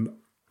seem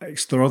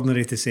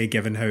extraordinary to say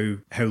given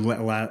how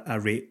little I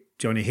rate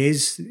Johnny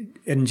Hayes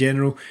in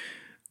general,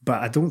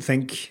 but I don't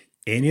think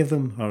any of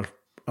them are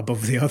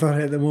above the other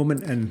at the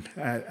moment, and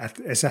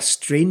it's a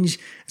strange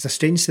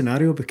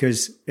scenario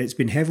because it's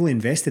been heavily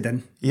invested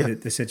in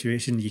the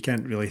situation. You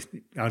can't really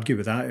argue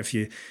with that. If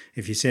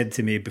you said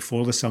to me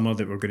before the summer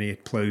that we're going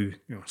to plough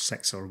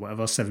 6 or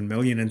whatever 7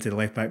 million into the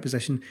left back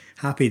position,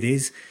 happy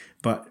days.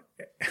 But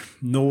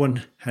no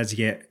one has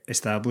yet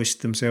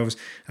established themselves.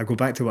 I go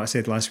back to what I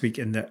said last week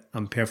in that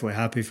I'm perfectly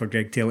happy for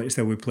Greg Taylor to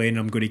still be playing.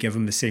 I'm going to give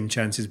him the same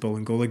chances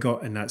Bolingoli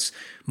got, and that's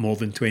more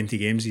than 20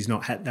 games. He's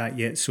not hit that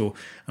yet, so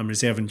I'm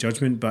reserving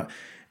judgment. But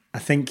I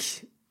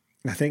think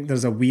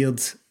there's a weird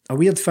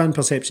fan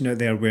perception out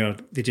there where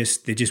they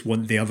just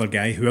want the other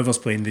guy. Whoever's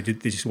playing, they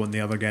just want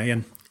the other guy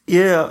in.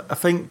 Yeah, I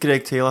think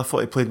Greg Taylor, I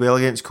thought he played well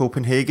against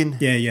Copenhagen.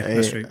 Yeah,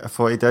 that's right. I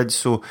thought he did.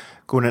 So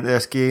going into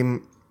this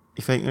game,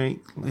 you think,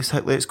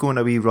 right, let's go on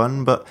a wee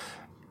run, but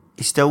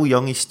he's still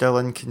young, he's still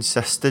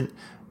inconsistent.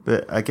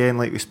 But again,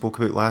 like we spoke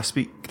about last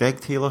week, Greg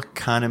Taylor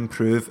can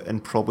improve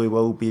and probably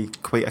will be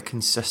quite a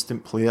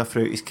consistent player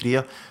throughout his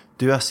career.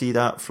 Do I see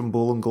that from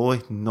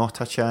Bolingoli? Not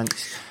a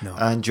chance. No.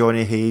 And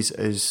Johnny Hayes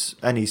is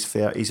in his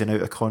 30s and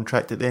out of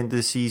contract at the end of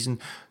the season.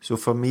 So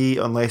for me,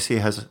 unless he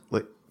has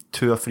like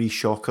 2 or 3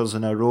 shockers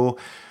in a row,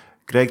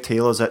 Greg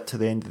Taylor's it to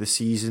the end of the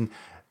season.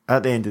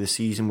 At the end of the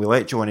season, we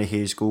let Johnny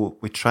Hayes go,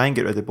 we try and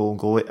get rid of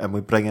Bolingoli, and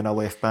we bring in a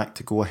left back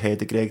to go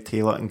ahead of Greg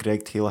Taylor, and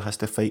Greg Taylor has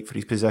to fight for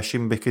his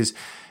position, because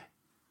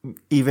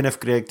even if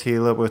Greg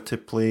Taylor were to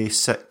play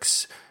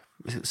 6,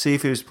 say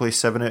if he was to play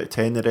 7 out of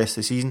 10 the rest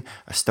of the season,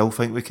 I still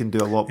think we can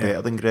do a lot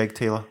better than Greg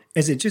Taylor.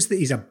 Is it just that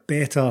he's a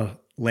better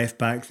left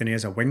back than he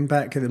is a wing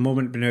back at the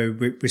moment? But now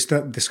we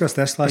discussed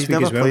this last week as well.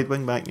 He's never played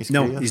wing back in his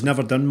career. No, he's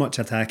never done much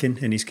attacking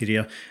in his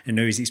career, and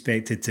now he's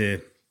expected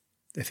to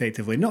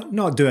effectively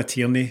not do a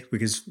Tierney,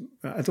 because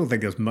I don't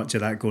think there's much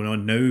of that going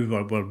on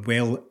now. We're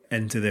well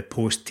into the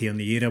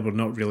post-Tierney era. We're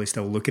not really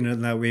still looking at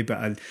it that way,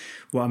 but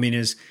what I mean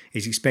is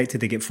he's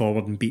expected to get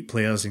forward and beat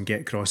players and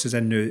get crosses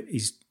in. Now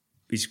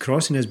his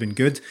crossing has been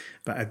good,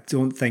 but I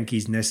don't think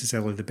he's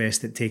necessarily the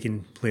best at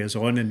taking players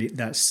on, and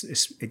that's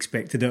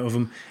expected out of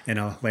him in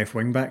a left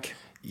wing back.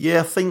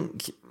 Yeah,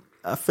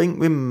 I think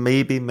we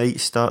maybe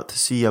might start to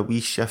see a wee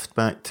shift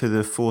back to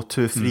the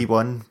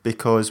 4-2-3-1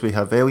 because we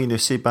have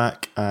Elyounoussi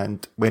back,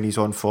 and when he's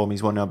on form,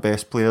 he's one of our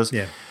best players.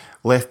 Yeah.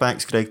 Left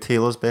back's Greg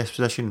Taylor's best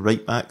position.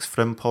 Right back's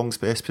Frimpong's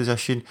best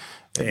position.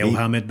 El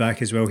Hamid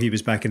back as well. He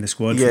was back in the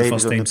squad for the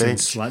first time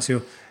since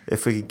Lazio.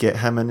 If we could get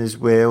him in as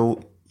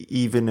well,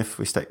 even if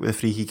we stick with the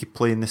 3, he could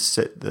play in one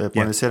of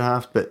the centre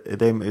halves, but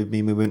then it would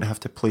mean we wouldn't have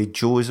to play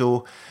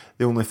Jozo.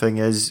 The only thing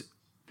is,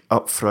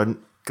 up front,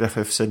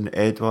 Griffiths and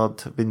Edward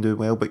have been doing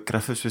well, but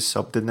Griffiths was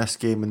subbed in this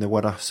game, and the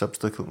winner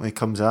subsequently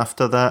comes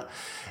after that.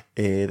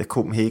 The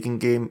Copenhagen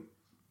game,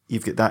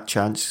 you've got that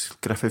chance.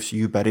 Griffiths,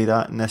 you bury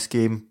that in this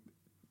game.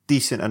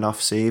 Decent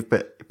enough save,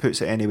 but it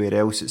puts it anywhere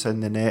else, it's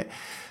in the net.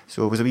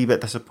 So I was a wee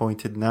bit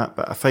disappointed in that,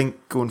 but I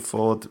think going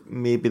forward,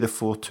 maybe the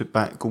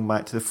 4-2 going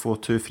back to the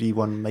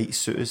 4-2-3-1 might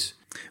suit us.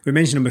 We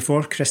mentioned him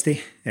before.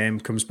 Christie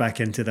comes back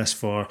into this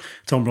for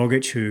Tom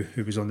Rogic,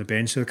 who was on the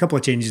bench. So a couple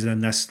of changes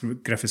in this.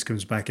 Griffiths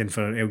comes back in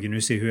for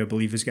Elyounoussi, who I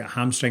believe has got a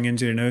hamstring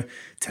injury now.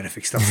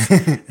 Terrific stuff.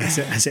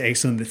 That's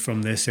excellent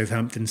from the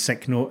Southampton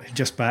sick note,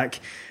 just back.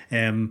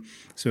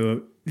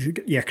 So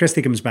yeah,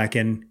 Christie comes back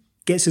in,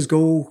 gets his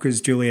goal because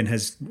Julian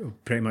has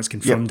pretty much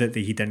confirmed it that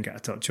he didn't get a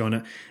touch on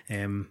it.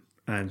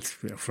 And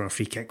for a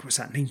free kick, was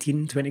that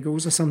 19, 20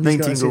 goals or something?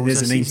 19 goals.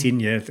 There's a 19,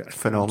 yeah.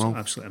 Phenomenal.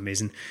 Absolutely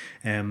amazing.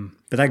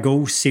 But that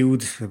goal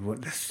sealed the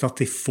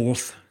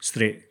 34th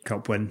straight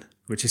cup win,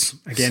 which is,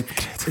 again,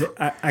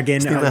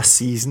 this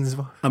season as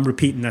well. I'm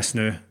repeating this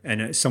now,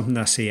 and it's something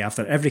I say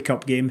after every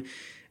cup game.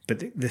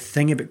 But the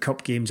thing about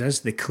cup games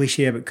is, the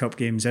cliche about cup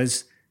games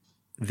is,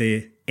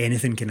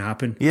 anything can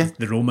happen. Yeah.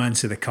 The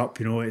romance of the cup,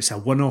 it's a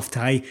one-off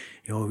tie.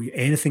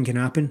 Anything can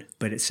happen,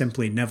 but it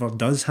simply never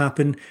does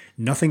happen.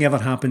 Nothing ever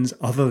happens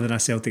other than a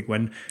Celtic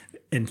win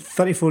in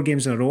 34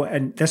 games in a row.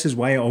 And this is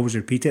why I always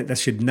repeat it. This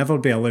should never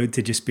be allowed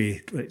to just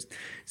be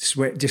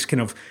just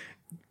kind of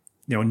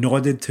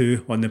nodded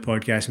to on the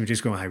podcast, and we're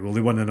just going, well,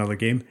 they won another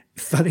game.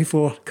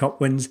 34 cup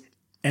wins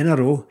in a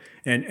row,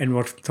 and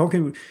we're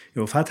talking,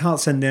 we've had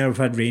Hearts in there, we've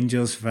had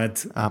Rangers, we've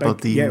had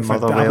Aberdeen,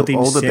 Motherwell,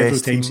 all the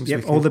best teams.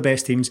 Yep, all the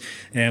best teams.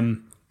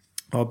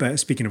 But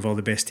speaking of all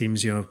the best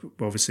teams,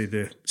 obviously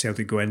the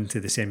Celtic go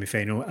into the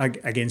semi-final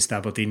against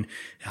Aberdeen.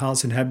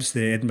 Hearts and Hibs,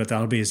 the Edinburgh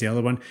Derby is the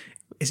other one.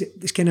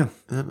 It's kind of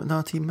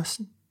another team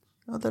missing.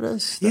 Oh, there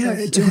is. Do you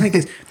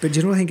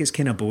not think it's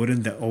kind of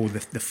boring that all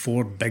the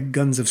 4 big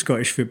guns of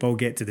Scottish football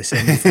get to the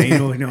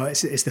semi-final?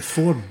 It's the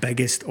 4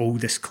 biggest,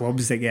 oldest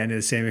clubs that get into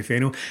the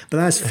semi-final. But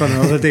that's for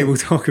another day. We'll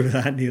talk about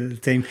that another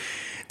time.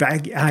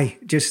 But I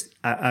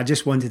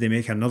just wanted to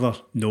make another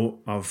note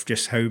of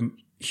just how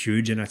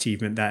huge an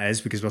achievement that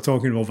is, because we're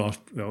talking over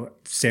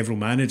several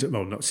managers,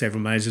 well, not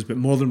several managers, but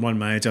more than one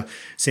manager,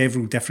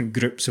 several different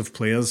groups of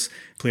players.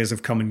 Players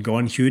have come and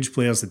gone, huge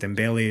players, the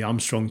Dembele,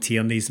 Armstrong,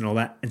 Tierney's and all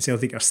that, and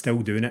Celtic are still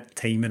doing it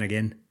time and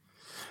again.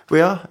 We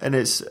are, and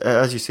it's,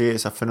 as you say,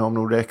 it's a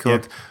phenomenal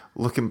record. Yeah.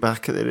 Looking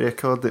back at the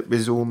record, it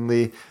was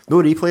only no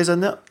replays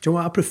in it. Do you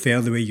know what? I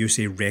prefer the way you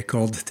say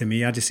record to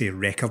me. I just say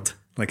record,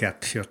 like a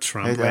pure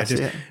tramp.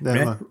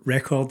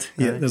 Record.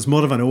 Yeah, there's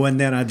more of an O in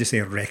there. I just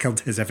say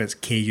record as if it's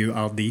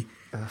KURD.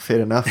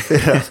 Fair enough.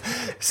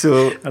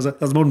 So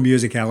there's more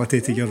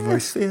musicality to your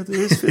voice. Fair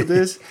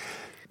dues.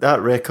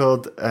 That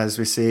record, as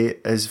we say,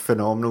 is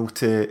phenomenal.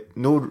 To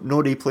no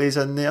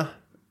replays in there.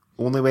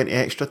 Only went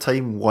extra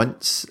time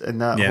once in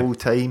that whole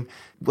time.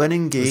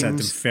 Winning games.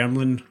 Was that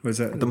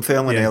Dunfermline?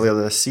 Dunfermline earlier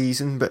this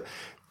season. But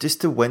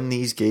just to win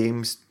these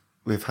games,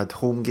 we've had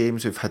home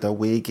games, we've had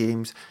away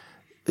games.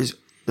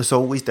 There's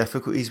always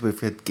difficulties.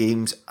 We've had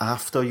games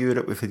after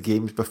Europe, we've had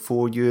games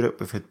before Europe,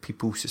 we've had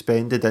people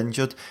suspended,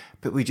 injured,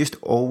 but we just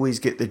always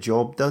get the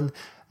job done.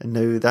 And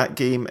now that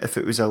game, if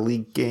it was a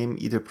league game,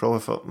 you'd have probably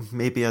thought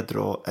maybe a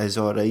draw is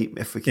alright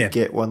if we could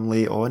get one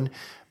late on.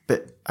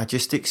 But I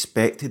just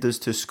expected us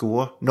to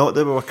score. Not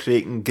that we were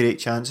creating great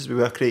chances, we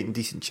were creating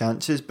decent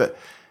chances, but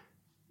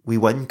we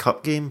win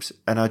cup games,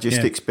 and I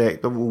just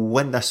expect that we'll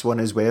win this one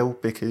as well,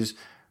 because do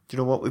you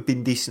know what? We've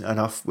been decent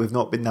enough. We've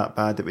not been that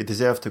bad that we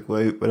deserve to go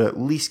out. We're at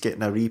least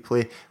getting a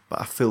replay, but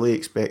I fully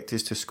expect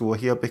us to score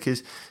here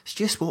because it's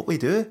just what we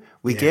do.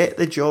 We get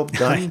the job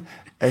done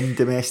in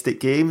domestic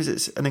games.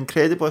 It's an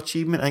incredible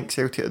achievement. I think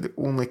Celtic are the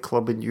only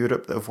club in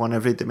Europe that have won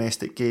every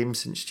domestic game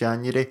since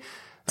January.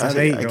 And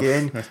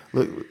again,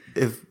 look,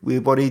 if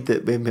we're worried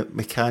that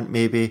we can't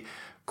maybe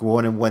go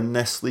on and win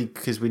this league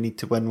because we need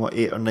to win,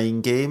 8 or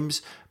 9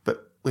 games,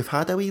 we've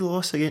had a wee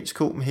loss against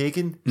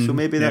Copenhagen, so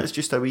maybe that's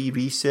just a wee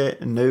reset,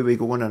 and now we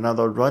go on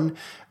another run.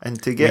 And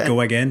to get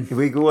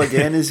we go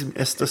again, as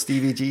Mr.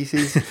 Stevie G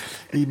says.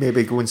 He may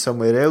be going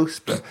somewhere else,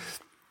 but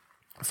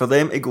for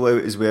them to go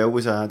out as well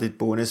was an added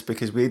bonus,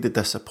 because we had the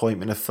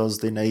disappointment of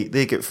Thursday night.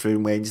 They get through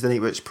on Wednesday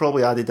night, which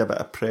probably added a bit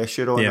of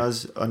pressure on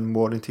us,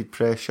 unwarranted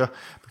pressure,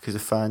 because the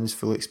fans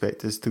fully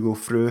expect us to go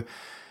through.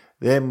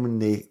 Then when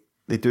they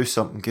do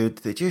something good,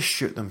 they just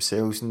shoot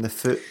themselves in the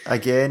foot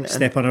again.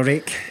 Step on a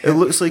rake. It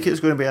looks like it's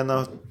going to be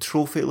another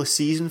trophyless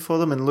season for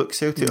them, and look,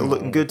 Celtic are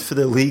looking good for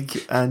the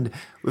league, and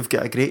we've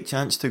got a great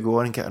chance to go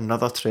on and get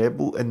another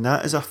treble, and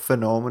that is a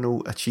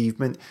phenomenal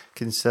achievement,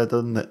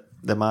 considering that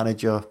the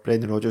manager,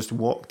 Brendan Rodgers,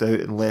 walked out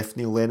and left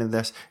Neil Lennon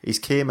this. He's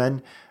came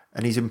in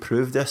and he's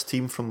improved this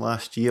team from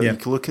last year. You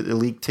can look at the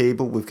league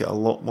table, we've got a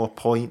lot more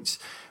points.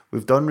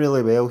 We've done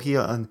really well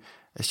here, and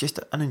it's just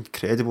an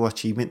incredible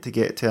achievement to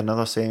get to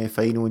another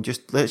semi-final, and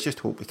let's just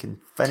hope we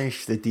can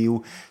finish the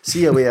deal.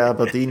 See away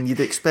Aberdeen. You'd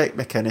expect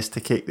McInnes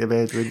to kick the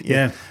bed, wouldn't you?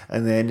 Yeah.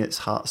 And then it's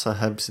Hearts or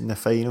Hibs in the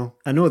final.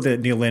 I know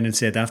that Neil Lennon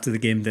said after the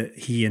game that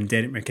he and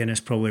Derek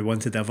McInnes probably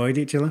wanted to avoid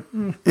each other.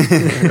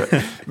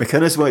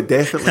 McInnes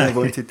definitely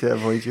wanted to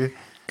avoid you.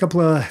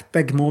 Couple of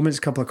big moments,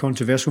 couple of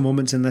controversial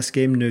moments in this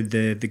game. Now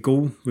the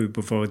goal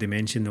we've already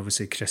mentioned,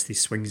 obviously Christie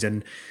swings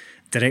in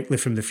directly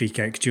from the free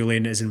kick.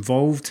 Julian is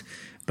involved,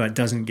 but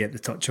doesn't get the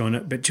touch on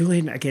it. But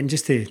Julian, again,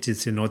 just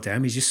to nod to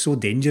him, he's just so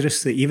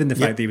dangerous that even the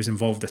fact that he was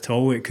involved at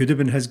all, it could have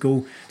been his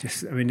goal.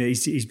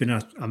 He's been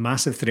a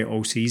massive threat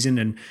all season,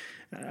 and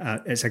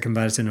it's a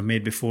comparison I've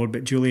made before.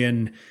 But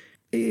Julian,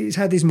 he's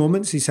had these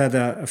moments. He's had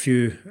a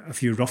few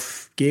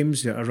rough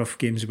games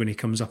when he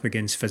comes up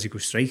against physical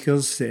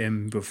strikers.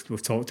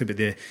 We've talked about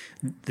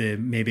the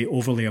maybe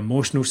overly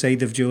emotional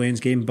side of Julian's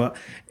game, but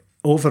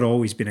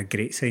overall, he's been a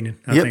great signing,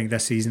 I think,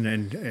 this season,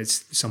 and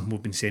it's something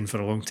we've been saying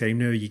for a long time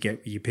now. You get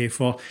what you pay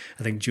for.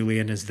 I think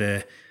Julian is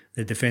the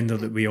defender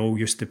that we all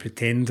used to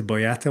pretend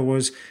Boyata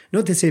was.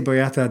 Not to say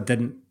Boyata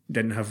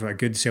didn't have a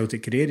good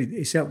Celtic career.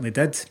 He certainly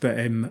did, but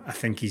I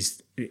think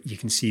you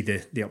can see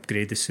the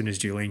upgrade as soon as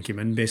Julian came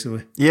in,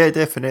 basically. Yeah,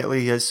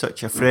 definitely. He is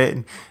such a threat,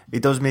 and he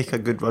does make a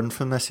good run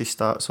from this. He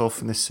starts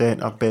off in the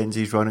centre, bends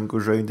his run and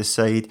goes round the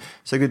side.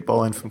 It's a good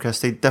ball in from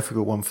Christie.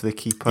 Difficult one for the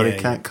keeper. He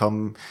can't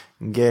come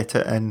and get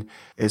it, and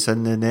it's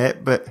in the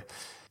net. But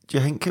do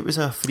you think it was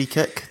a free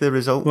kick, the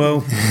result?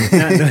 Well,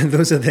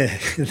 those are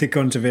the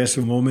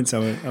controversial moments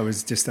I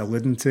was just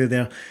alluding to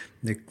there.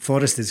 The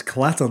Forest is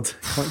clattered,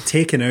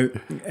 taken out.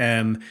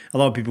 A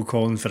lot of people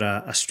calling for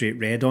a straight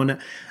red on it.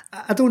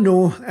 I don't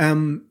know.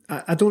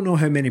 I don't know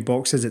how many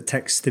boxes it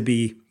ticks to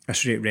be a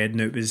straight red.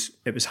 Now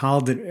it was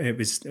hard. It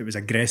was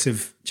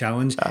aggressive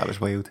challenge. That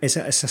was wild. It's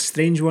a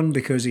strange one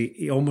because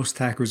he almost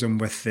tackles him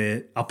with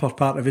the upper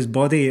part of his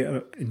body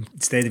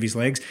instead of his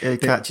legs. Yeah, he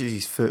catches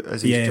his foot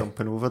as he's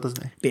jumping over,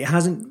 doesn't he? But it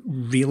hasn't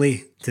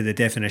really, to the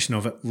definition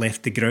of it,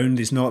 left the ground.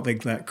 It's not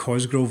like that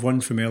Cosgrove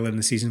one from earlier in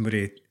the season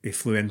where he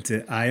flew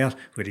into Ayer,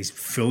 where he's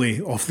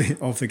fully off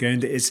the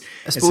ground. I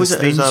suppose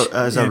it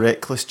is a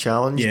reckless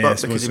challenge,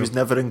 but because he was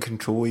never in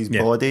control of his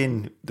body,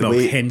 and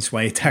hence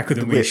why he tackled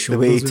him with his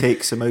shoulders. The way he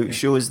takes him out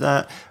outshows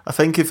that. I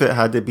think if it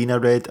had been a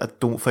red, I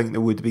don't think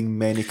there would have been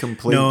many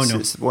complaints. No.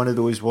 It's one of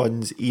those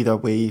ones, either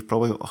way,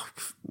 probably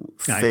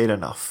fair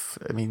enough.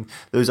 I mean,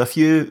 there was a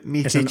few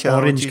meaty It's an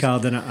challenges. orange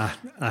card and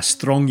a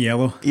strong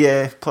yellow.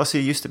 Yeah, plus he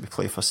used to be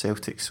playing for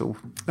Celtic, so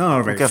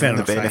Right, we'll give fair him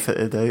the enough, benefit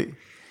of the doubt.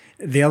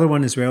 The other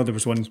one as well, there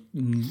was one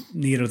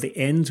nearer the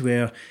end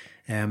where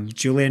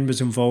Julian was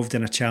involved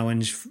in a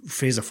challenge.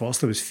 Fraser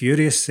Foster was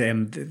furious.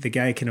 The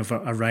guy kind of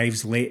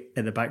arrives late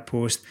at the back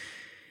post.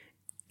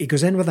 He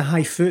goes in with a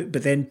high foot,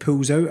 but then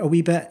pulls out a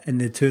wee bit,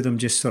 and the two of them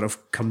just sort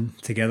of come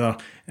together,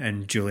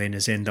 and Julian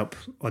has ended up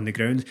on the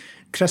ground.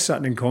 Chris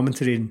Sutton in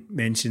commentary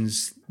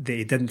mentions that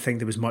he didn't think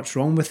there was much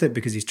wrong with it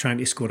because he's trying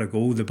to score a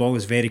goal. The ball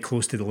is very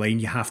close to the line.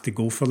 You have to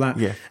go for that.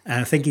 Yeah.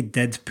 And I think he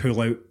did pull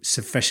out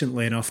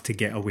sufficiently enough to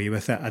get away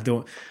with it.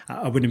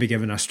 I wouldn't be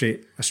given a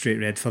straight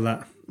red for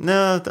that.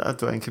 No, I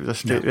don't think it was a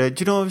straight red.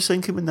 Do you know what I was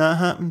thinking when that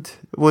happened?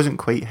 It wasn't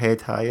quite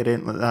head high or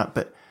anything like that,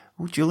 but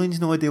Julian's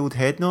not had the old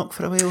head knock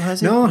for a while,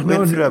 has he?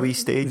 Went through a wee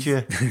stage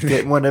of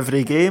getting one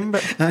every game,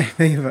 but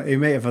he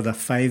might have had a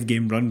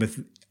 5-game run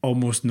with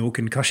almost no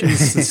concussions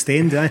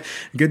sustained.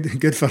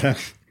 Good for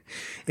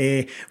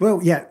him.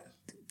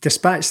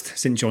 Dispatched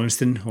St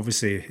Johnstone.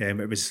 Obviously,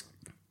 it was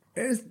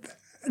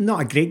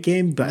not a great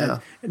game,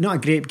 but not a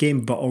great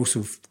game, but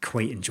also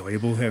quite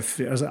enjoyable.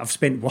 I've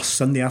spent worse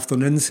Sunday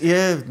afternoons.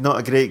 Yeah, not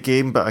a great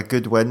game, but a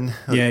good win.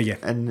 Yeah.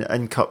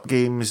 In cup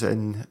games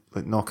and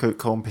like knockout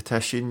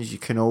competitions, you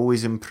can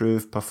always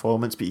improve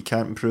performance, but you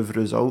can't improve the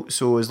result.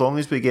 So as long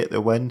as we get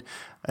the win,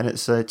 and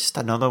it's just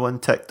another one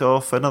ticked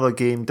off, another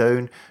game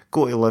down,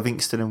 go to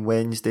Livingston on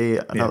Wednesday,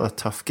 another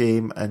tough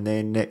game, and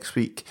then next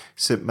week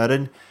St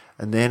Mirren.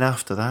 And then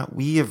after that,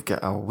 we have got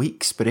a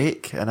week's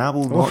break, and I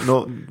will not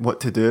know what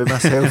to do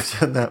myself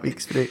during that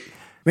week's break.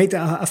 Right,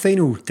 a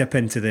final dip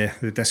into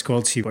the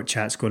Discord, see what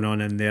chat's going on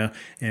in there.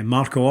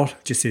 Mark Orr,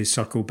 just to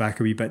circle back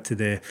a wee bit to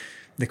the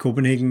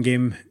Copenhagen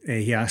game,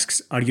 he asks,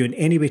 are you in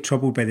any way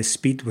troubled by the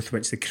speed with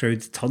which the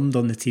crowd turned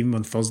on the team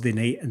on Thursday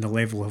night and the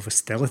level of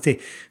hostility?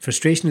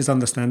 Frustration is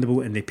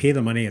understandable and they pay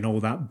the money and all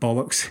that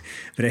bollocks,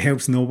 but it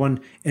helps no one.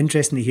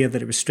 Interesting to hear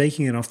that it was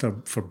striking enough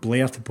for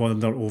Blair to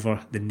ponder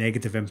over the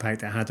negative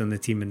impact it had on the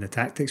team in the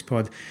tactics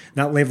pod.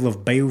 That level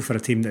of bile for a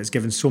team that has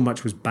given so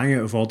much was bang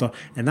out of order,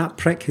 and that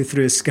prick who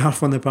threw his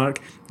scarf on the park,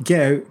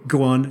 get out,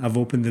 go on, I've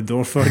opened the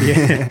door for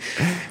you.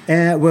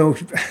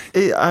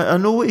 I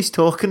know what he's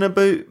talking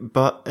about,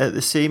 but at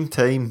the same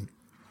time,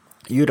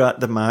 you're at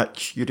the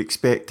match, you're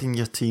expecting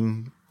your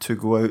team to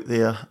go out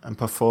there and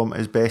perform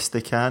as best they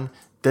can.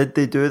 Did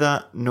they do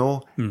that?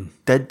 No.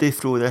 Did they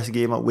throw this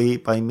game away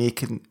by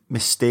making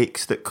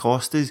mistakes that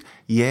cost us?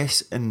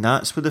 Yes, and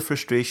that's where the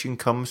frustration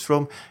comes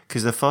from,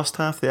 because the first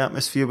half, the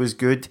atmosphere was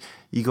good.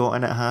 You got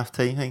in at half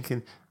time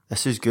thinking,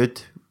 this is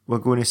good, we're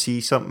going to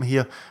see something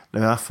here.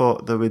 Now, I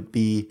thought there would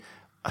be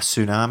a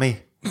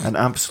tsunami, an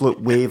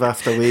absolute wave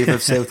after wave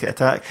of Celtic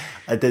attack.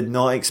 I did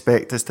not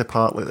expect us to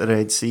part like the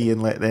Red Sea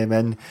and let them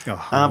in.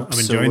 I'm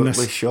enjoying this.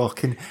 Absolutely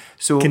shocking.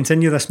 So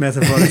continue this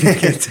metaphor if you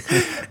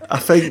could. I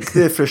think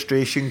the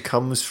frustration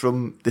comes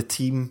from the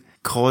team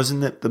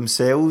causing it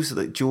themselves.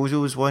 Like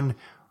Jojo's one,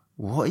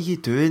 what are you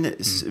doing?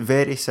 It's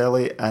very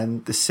silly.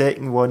 And the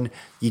second one,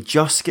 you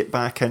just get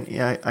back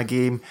into a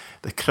game,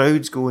 the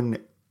crowd's going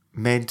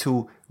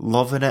mental,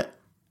 loving it,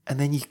 and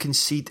then you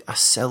concede a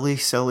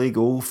silly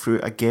goal through,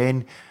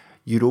 again,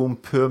 your own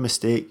poor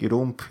mistake, your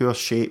own poor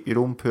shape, your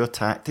own poor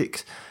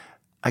tactics.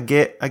 I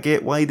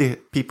get why the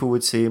people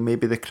would say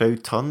maybe the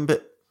crowd turned,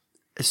 but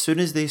as soon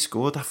as they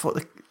scored, I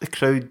thought the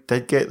crowd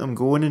did get them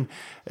going. And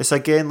it's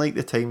again like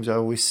the times I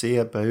always say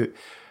about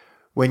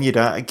when you're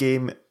at a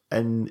game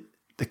and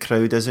the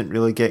crowd isn't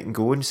really getting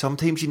going,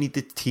 sometimes you need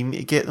the team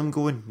to get them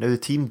going. Now, the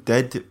team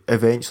did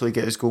eventually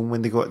get us going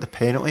when they got the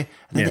penalty,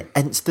 and then they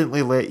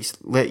instantly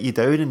let you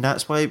down, and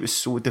that's why it was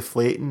so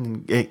deflating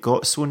and it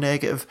got so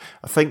negative.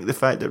 I think the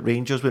fact that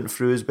Rangers went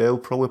through as well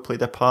probably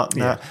played a part in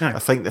that. I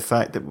think the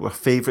fact that we were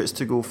favourites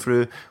to go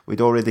through,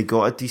 we'd already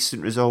got a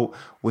decent result.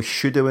 We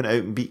should have went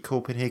out and beat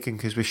Copenhagen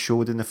because we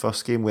showed in the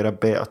first game we're a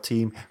better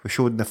team. We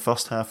showed in the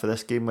first half of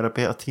this game we're a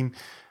better team.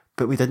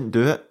 But we didn't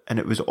do it, and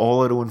it was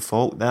all our own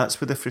fault. That's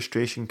where the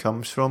frustration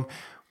comes from.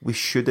 We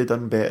should have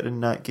done better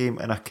in that game,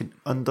 and I can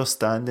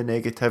understand the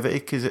negativity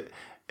because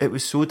it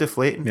was so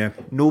deflating. Yeah.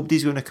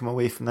 Nobody's going to come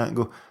away from that and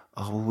go,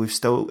 oh, well, we've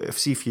still...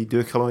 See, if you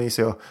do come away and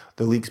say, oh,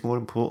 the league's more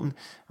important.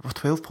 We're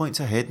 12 points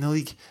ahead in the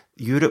league.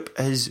 Europe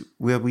is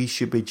where we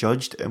should be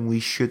judged, and we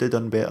should have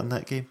done better in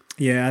that game.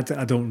 Yeah,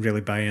 I don't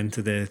really buy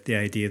into the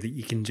idea that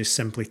you can just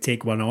simply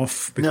take one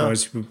off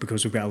because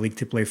we've got a league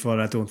to play for.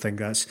 I don't think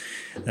that's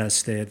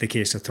the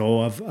case at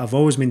all. I've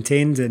always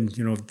maintained, and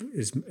you know,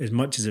 as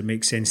much as it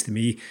makes sense to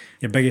me,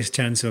 your biggest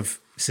chance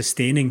of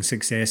sustaining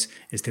success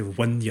is to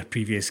win your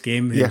previous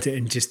game,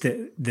 and just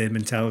the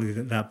mentality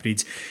that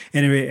breeds.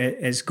 Anyway,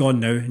 it's gone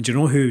now. And do you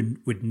know who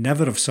would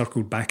never have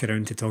circled back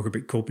around to talk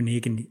about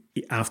Copenhagen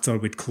after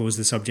we'd closed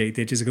the subject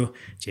ages ago?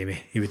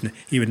 Jamie. He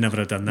would never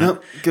have done that.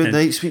 Nope. Good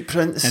night, sweet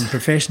prince. And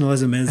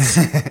professionalism is,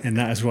 and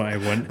that is what I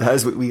want. That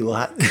is what we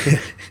lack.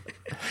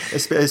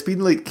 It's been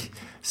like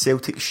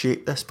Celtic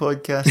shaped this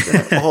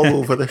podcast all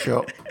over the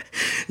shop.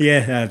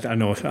 Yeah, I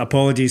know.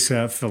 Apologies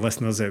for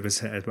listeners. It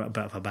was a bit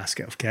of a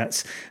basket of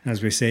cats,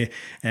 as we say.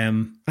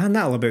 And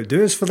that'll about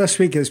do us for this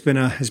week. It's been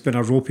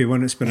a ropey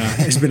one. It's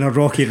been a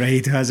rocky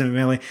ride, hasn't it,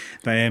 really?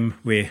 But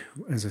we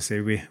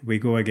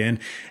go again.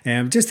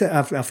 Just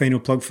a final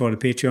plug for the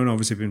Patreon.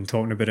 Obviously, we've been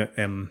talking about it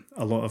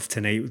a lot of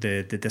tonight.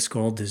 The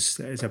Discord is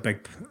a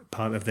big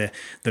part of the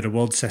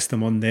reward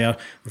system on there.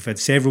 We've had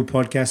several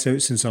podcasts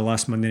out since our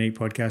last Monday night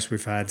podcast.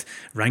 We've had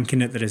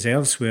Ranking at the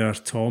Reserves, where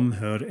Tom,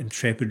 our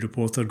intrepid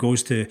reporter,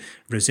 goes to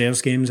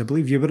reserves games. I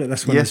believe you were at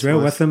this one as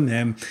well with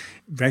him.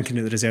 Ranking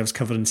at the Reserves,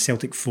 covering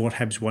Celtic 4,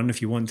 Hibs 1.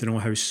 If you want to know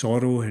how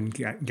Sorrow and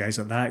guys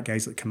like that,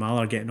 guys like Kamal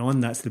are getting on,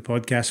 that's the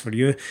podcast for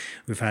you.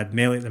 We've had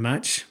Melly at the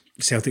Match,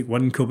 Celtic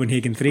 1,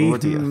 Copenhagen 3.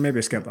 Maybe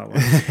I skipped that one.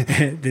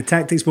 The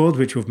Tactics Board,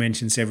 which we've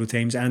mentioned several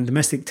times, and the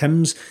Mystic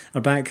Tims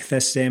are back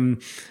this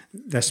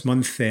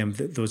month.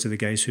 Those are the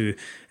guys who,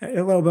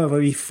 a little bit of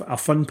a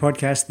fun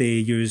podcast. They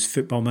use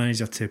Football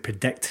Manager to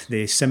predict,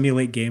 they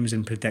simulate games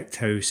and predict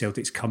how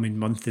Celtic's coming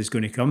month is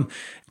going to come.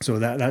 So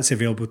that's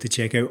available to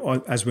check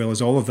out, as well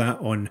as all of that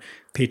on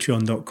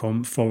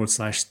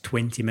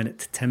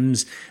patreon.com/20minute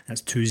Tims.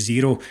 That's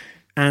 20.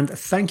 And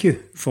thank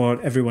you for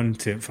everyone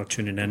for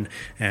tuning in,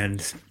 and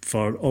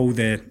for all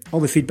the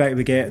feedback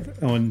we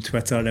get on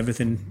Twitter and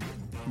everything.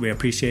 We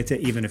appreciate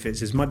it, even if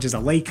it's as much as a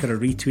like or a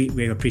retweet.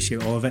 We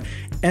appreciate all of it.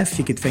 If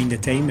you could find the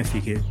time, if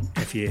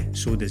you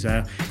so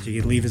desire, if you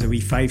could leave us a wee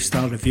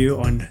 5-star review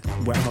on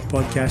whatever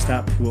podcast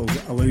app will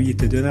allow you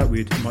to do that,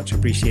 we'd much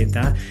appreciate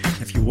that.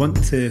 If you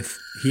want to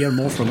hear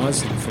more from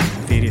us and from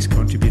various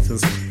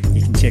contributors,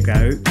 you can check that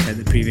out at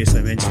the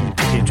previously mentioned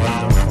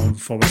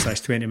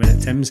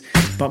patreon.com/20minute Tims.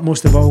 But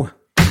most of all,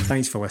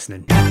 thanks for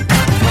listening.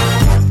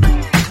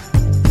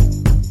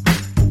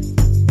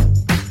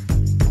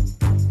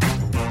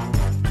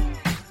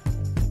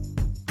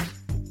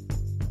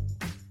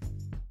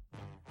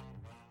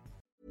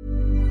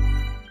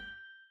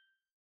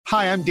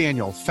 Hi, I'm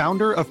Daniel,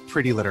 founder of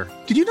Pretty Litter.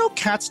 Did you know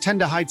cats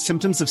tend to hide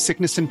symptoms of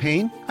sickness and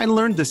pain? I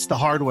learned this the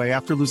hard way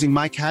after losing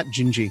my cat,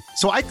 Gingy.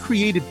 So I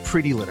created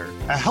Pretty Litter,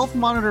 a health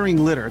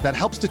monitoring litter that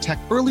helps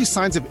detect early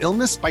signs of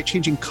illness by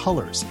changing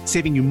colors,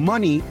 saving you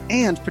money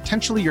and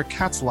potentially your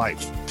cat's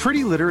life.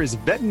 Pretty Litter is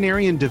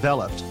veterinarian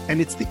developed, and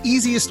it's the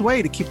easiest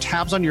way to keep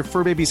tabs on your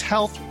fur baby's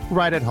health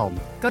right at home.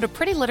 Go to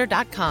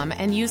prettylitter.com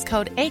and use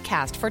code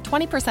ACAST for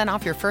 20%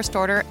 off your first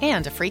order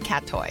and a free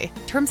cat toy.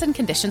 Terms and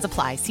conditions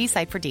apply. See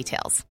site for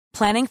details.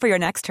 Planning for your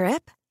next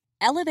trip?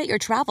 Elevate your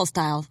travel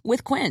style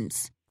with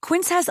Quince.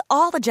 Quince has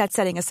all the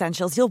jet-setting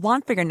essentials you'll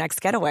want for your next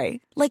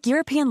getaway, like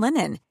European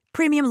linen,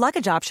 premium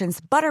luggage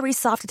options, buttery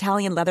soft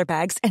Italian leather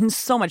bags, and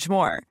so much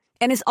more.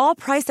 And is all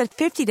priced at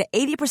 50 to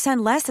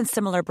 80% less than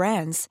similar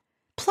brands.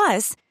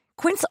 Plus,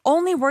 Quince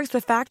only works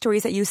with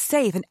factories that use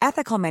safe and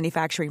ethical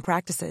manufacturing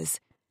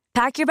practices.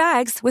 Pack your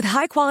bags with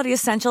high-quality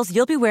essentials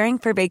you'll be wearing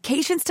for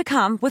vacations to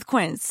come with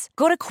Quince.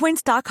 Go to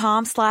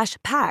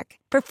quince.com/pack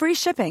for free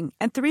shipping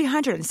and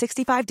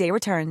 365-day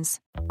returns.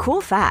 Cool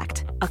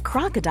fact, a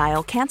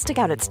crocodile can't stick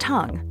out its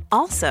tongue.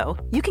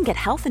 Also, you can get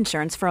health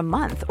insurance for a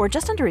month or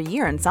just under a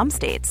year in some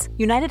states.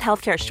 United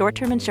Healthcare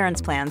short-term insurance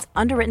plans,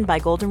 underwritten by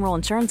Golden Rule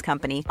Insurance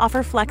Company,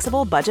 offer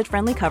flexible,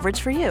 budget-friendly coverage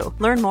for you.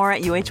 Learn more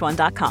at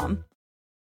uh1.com.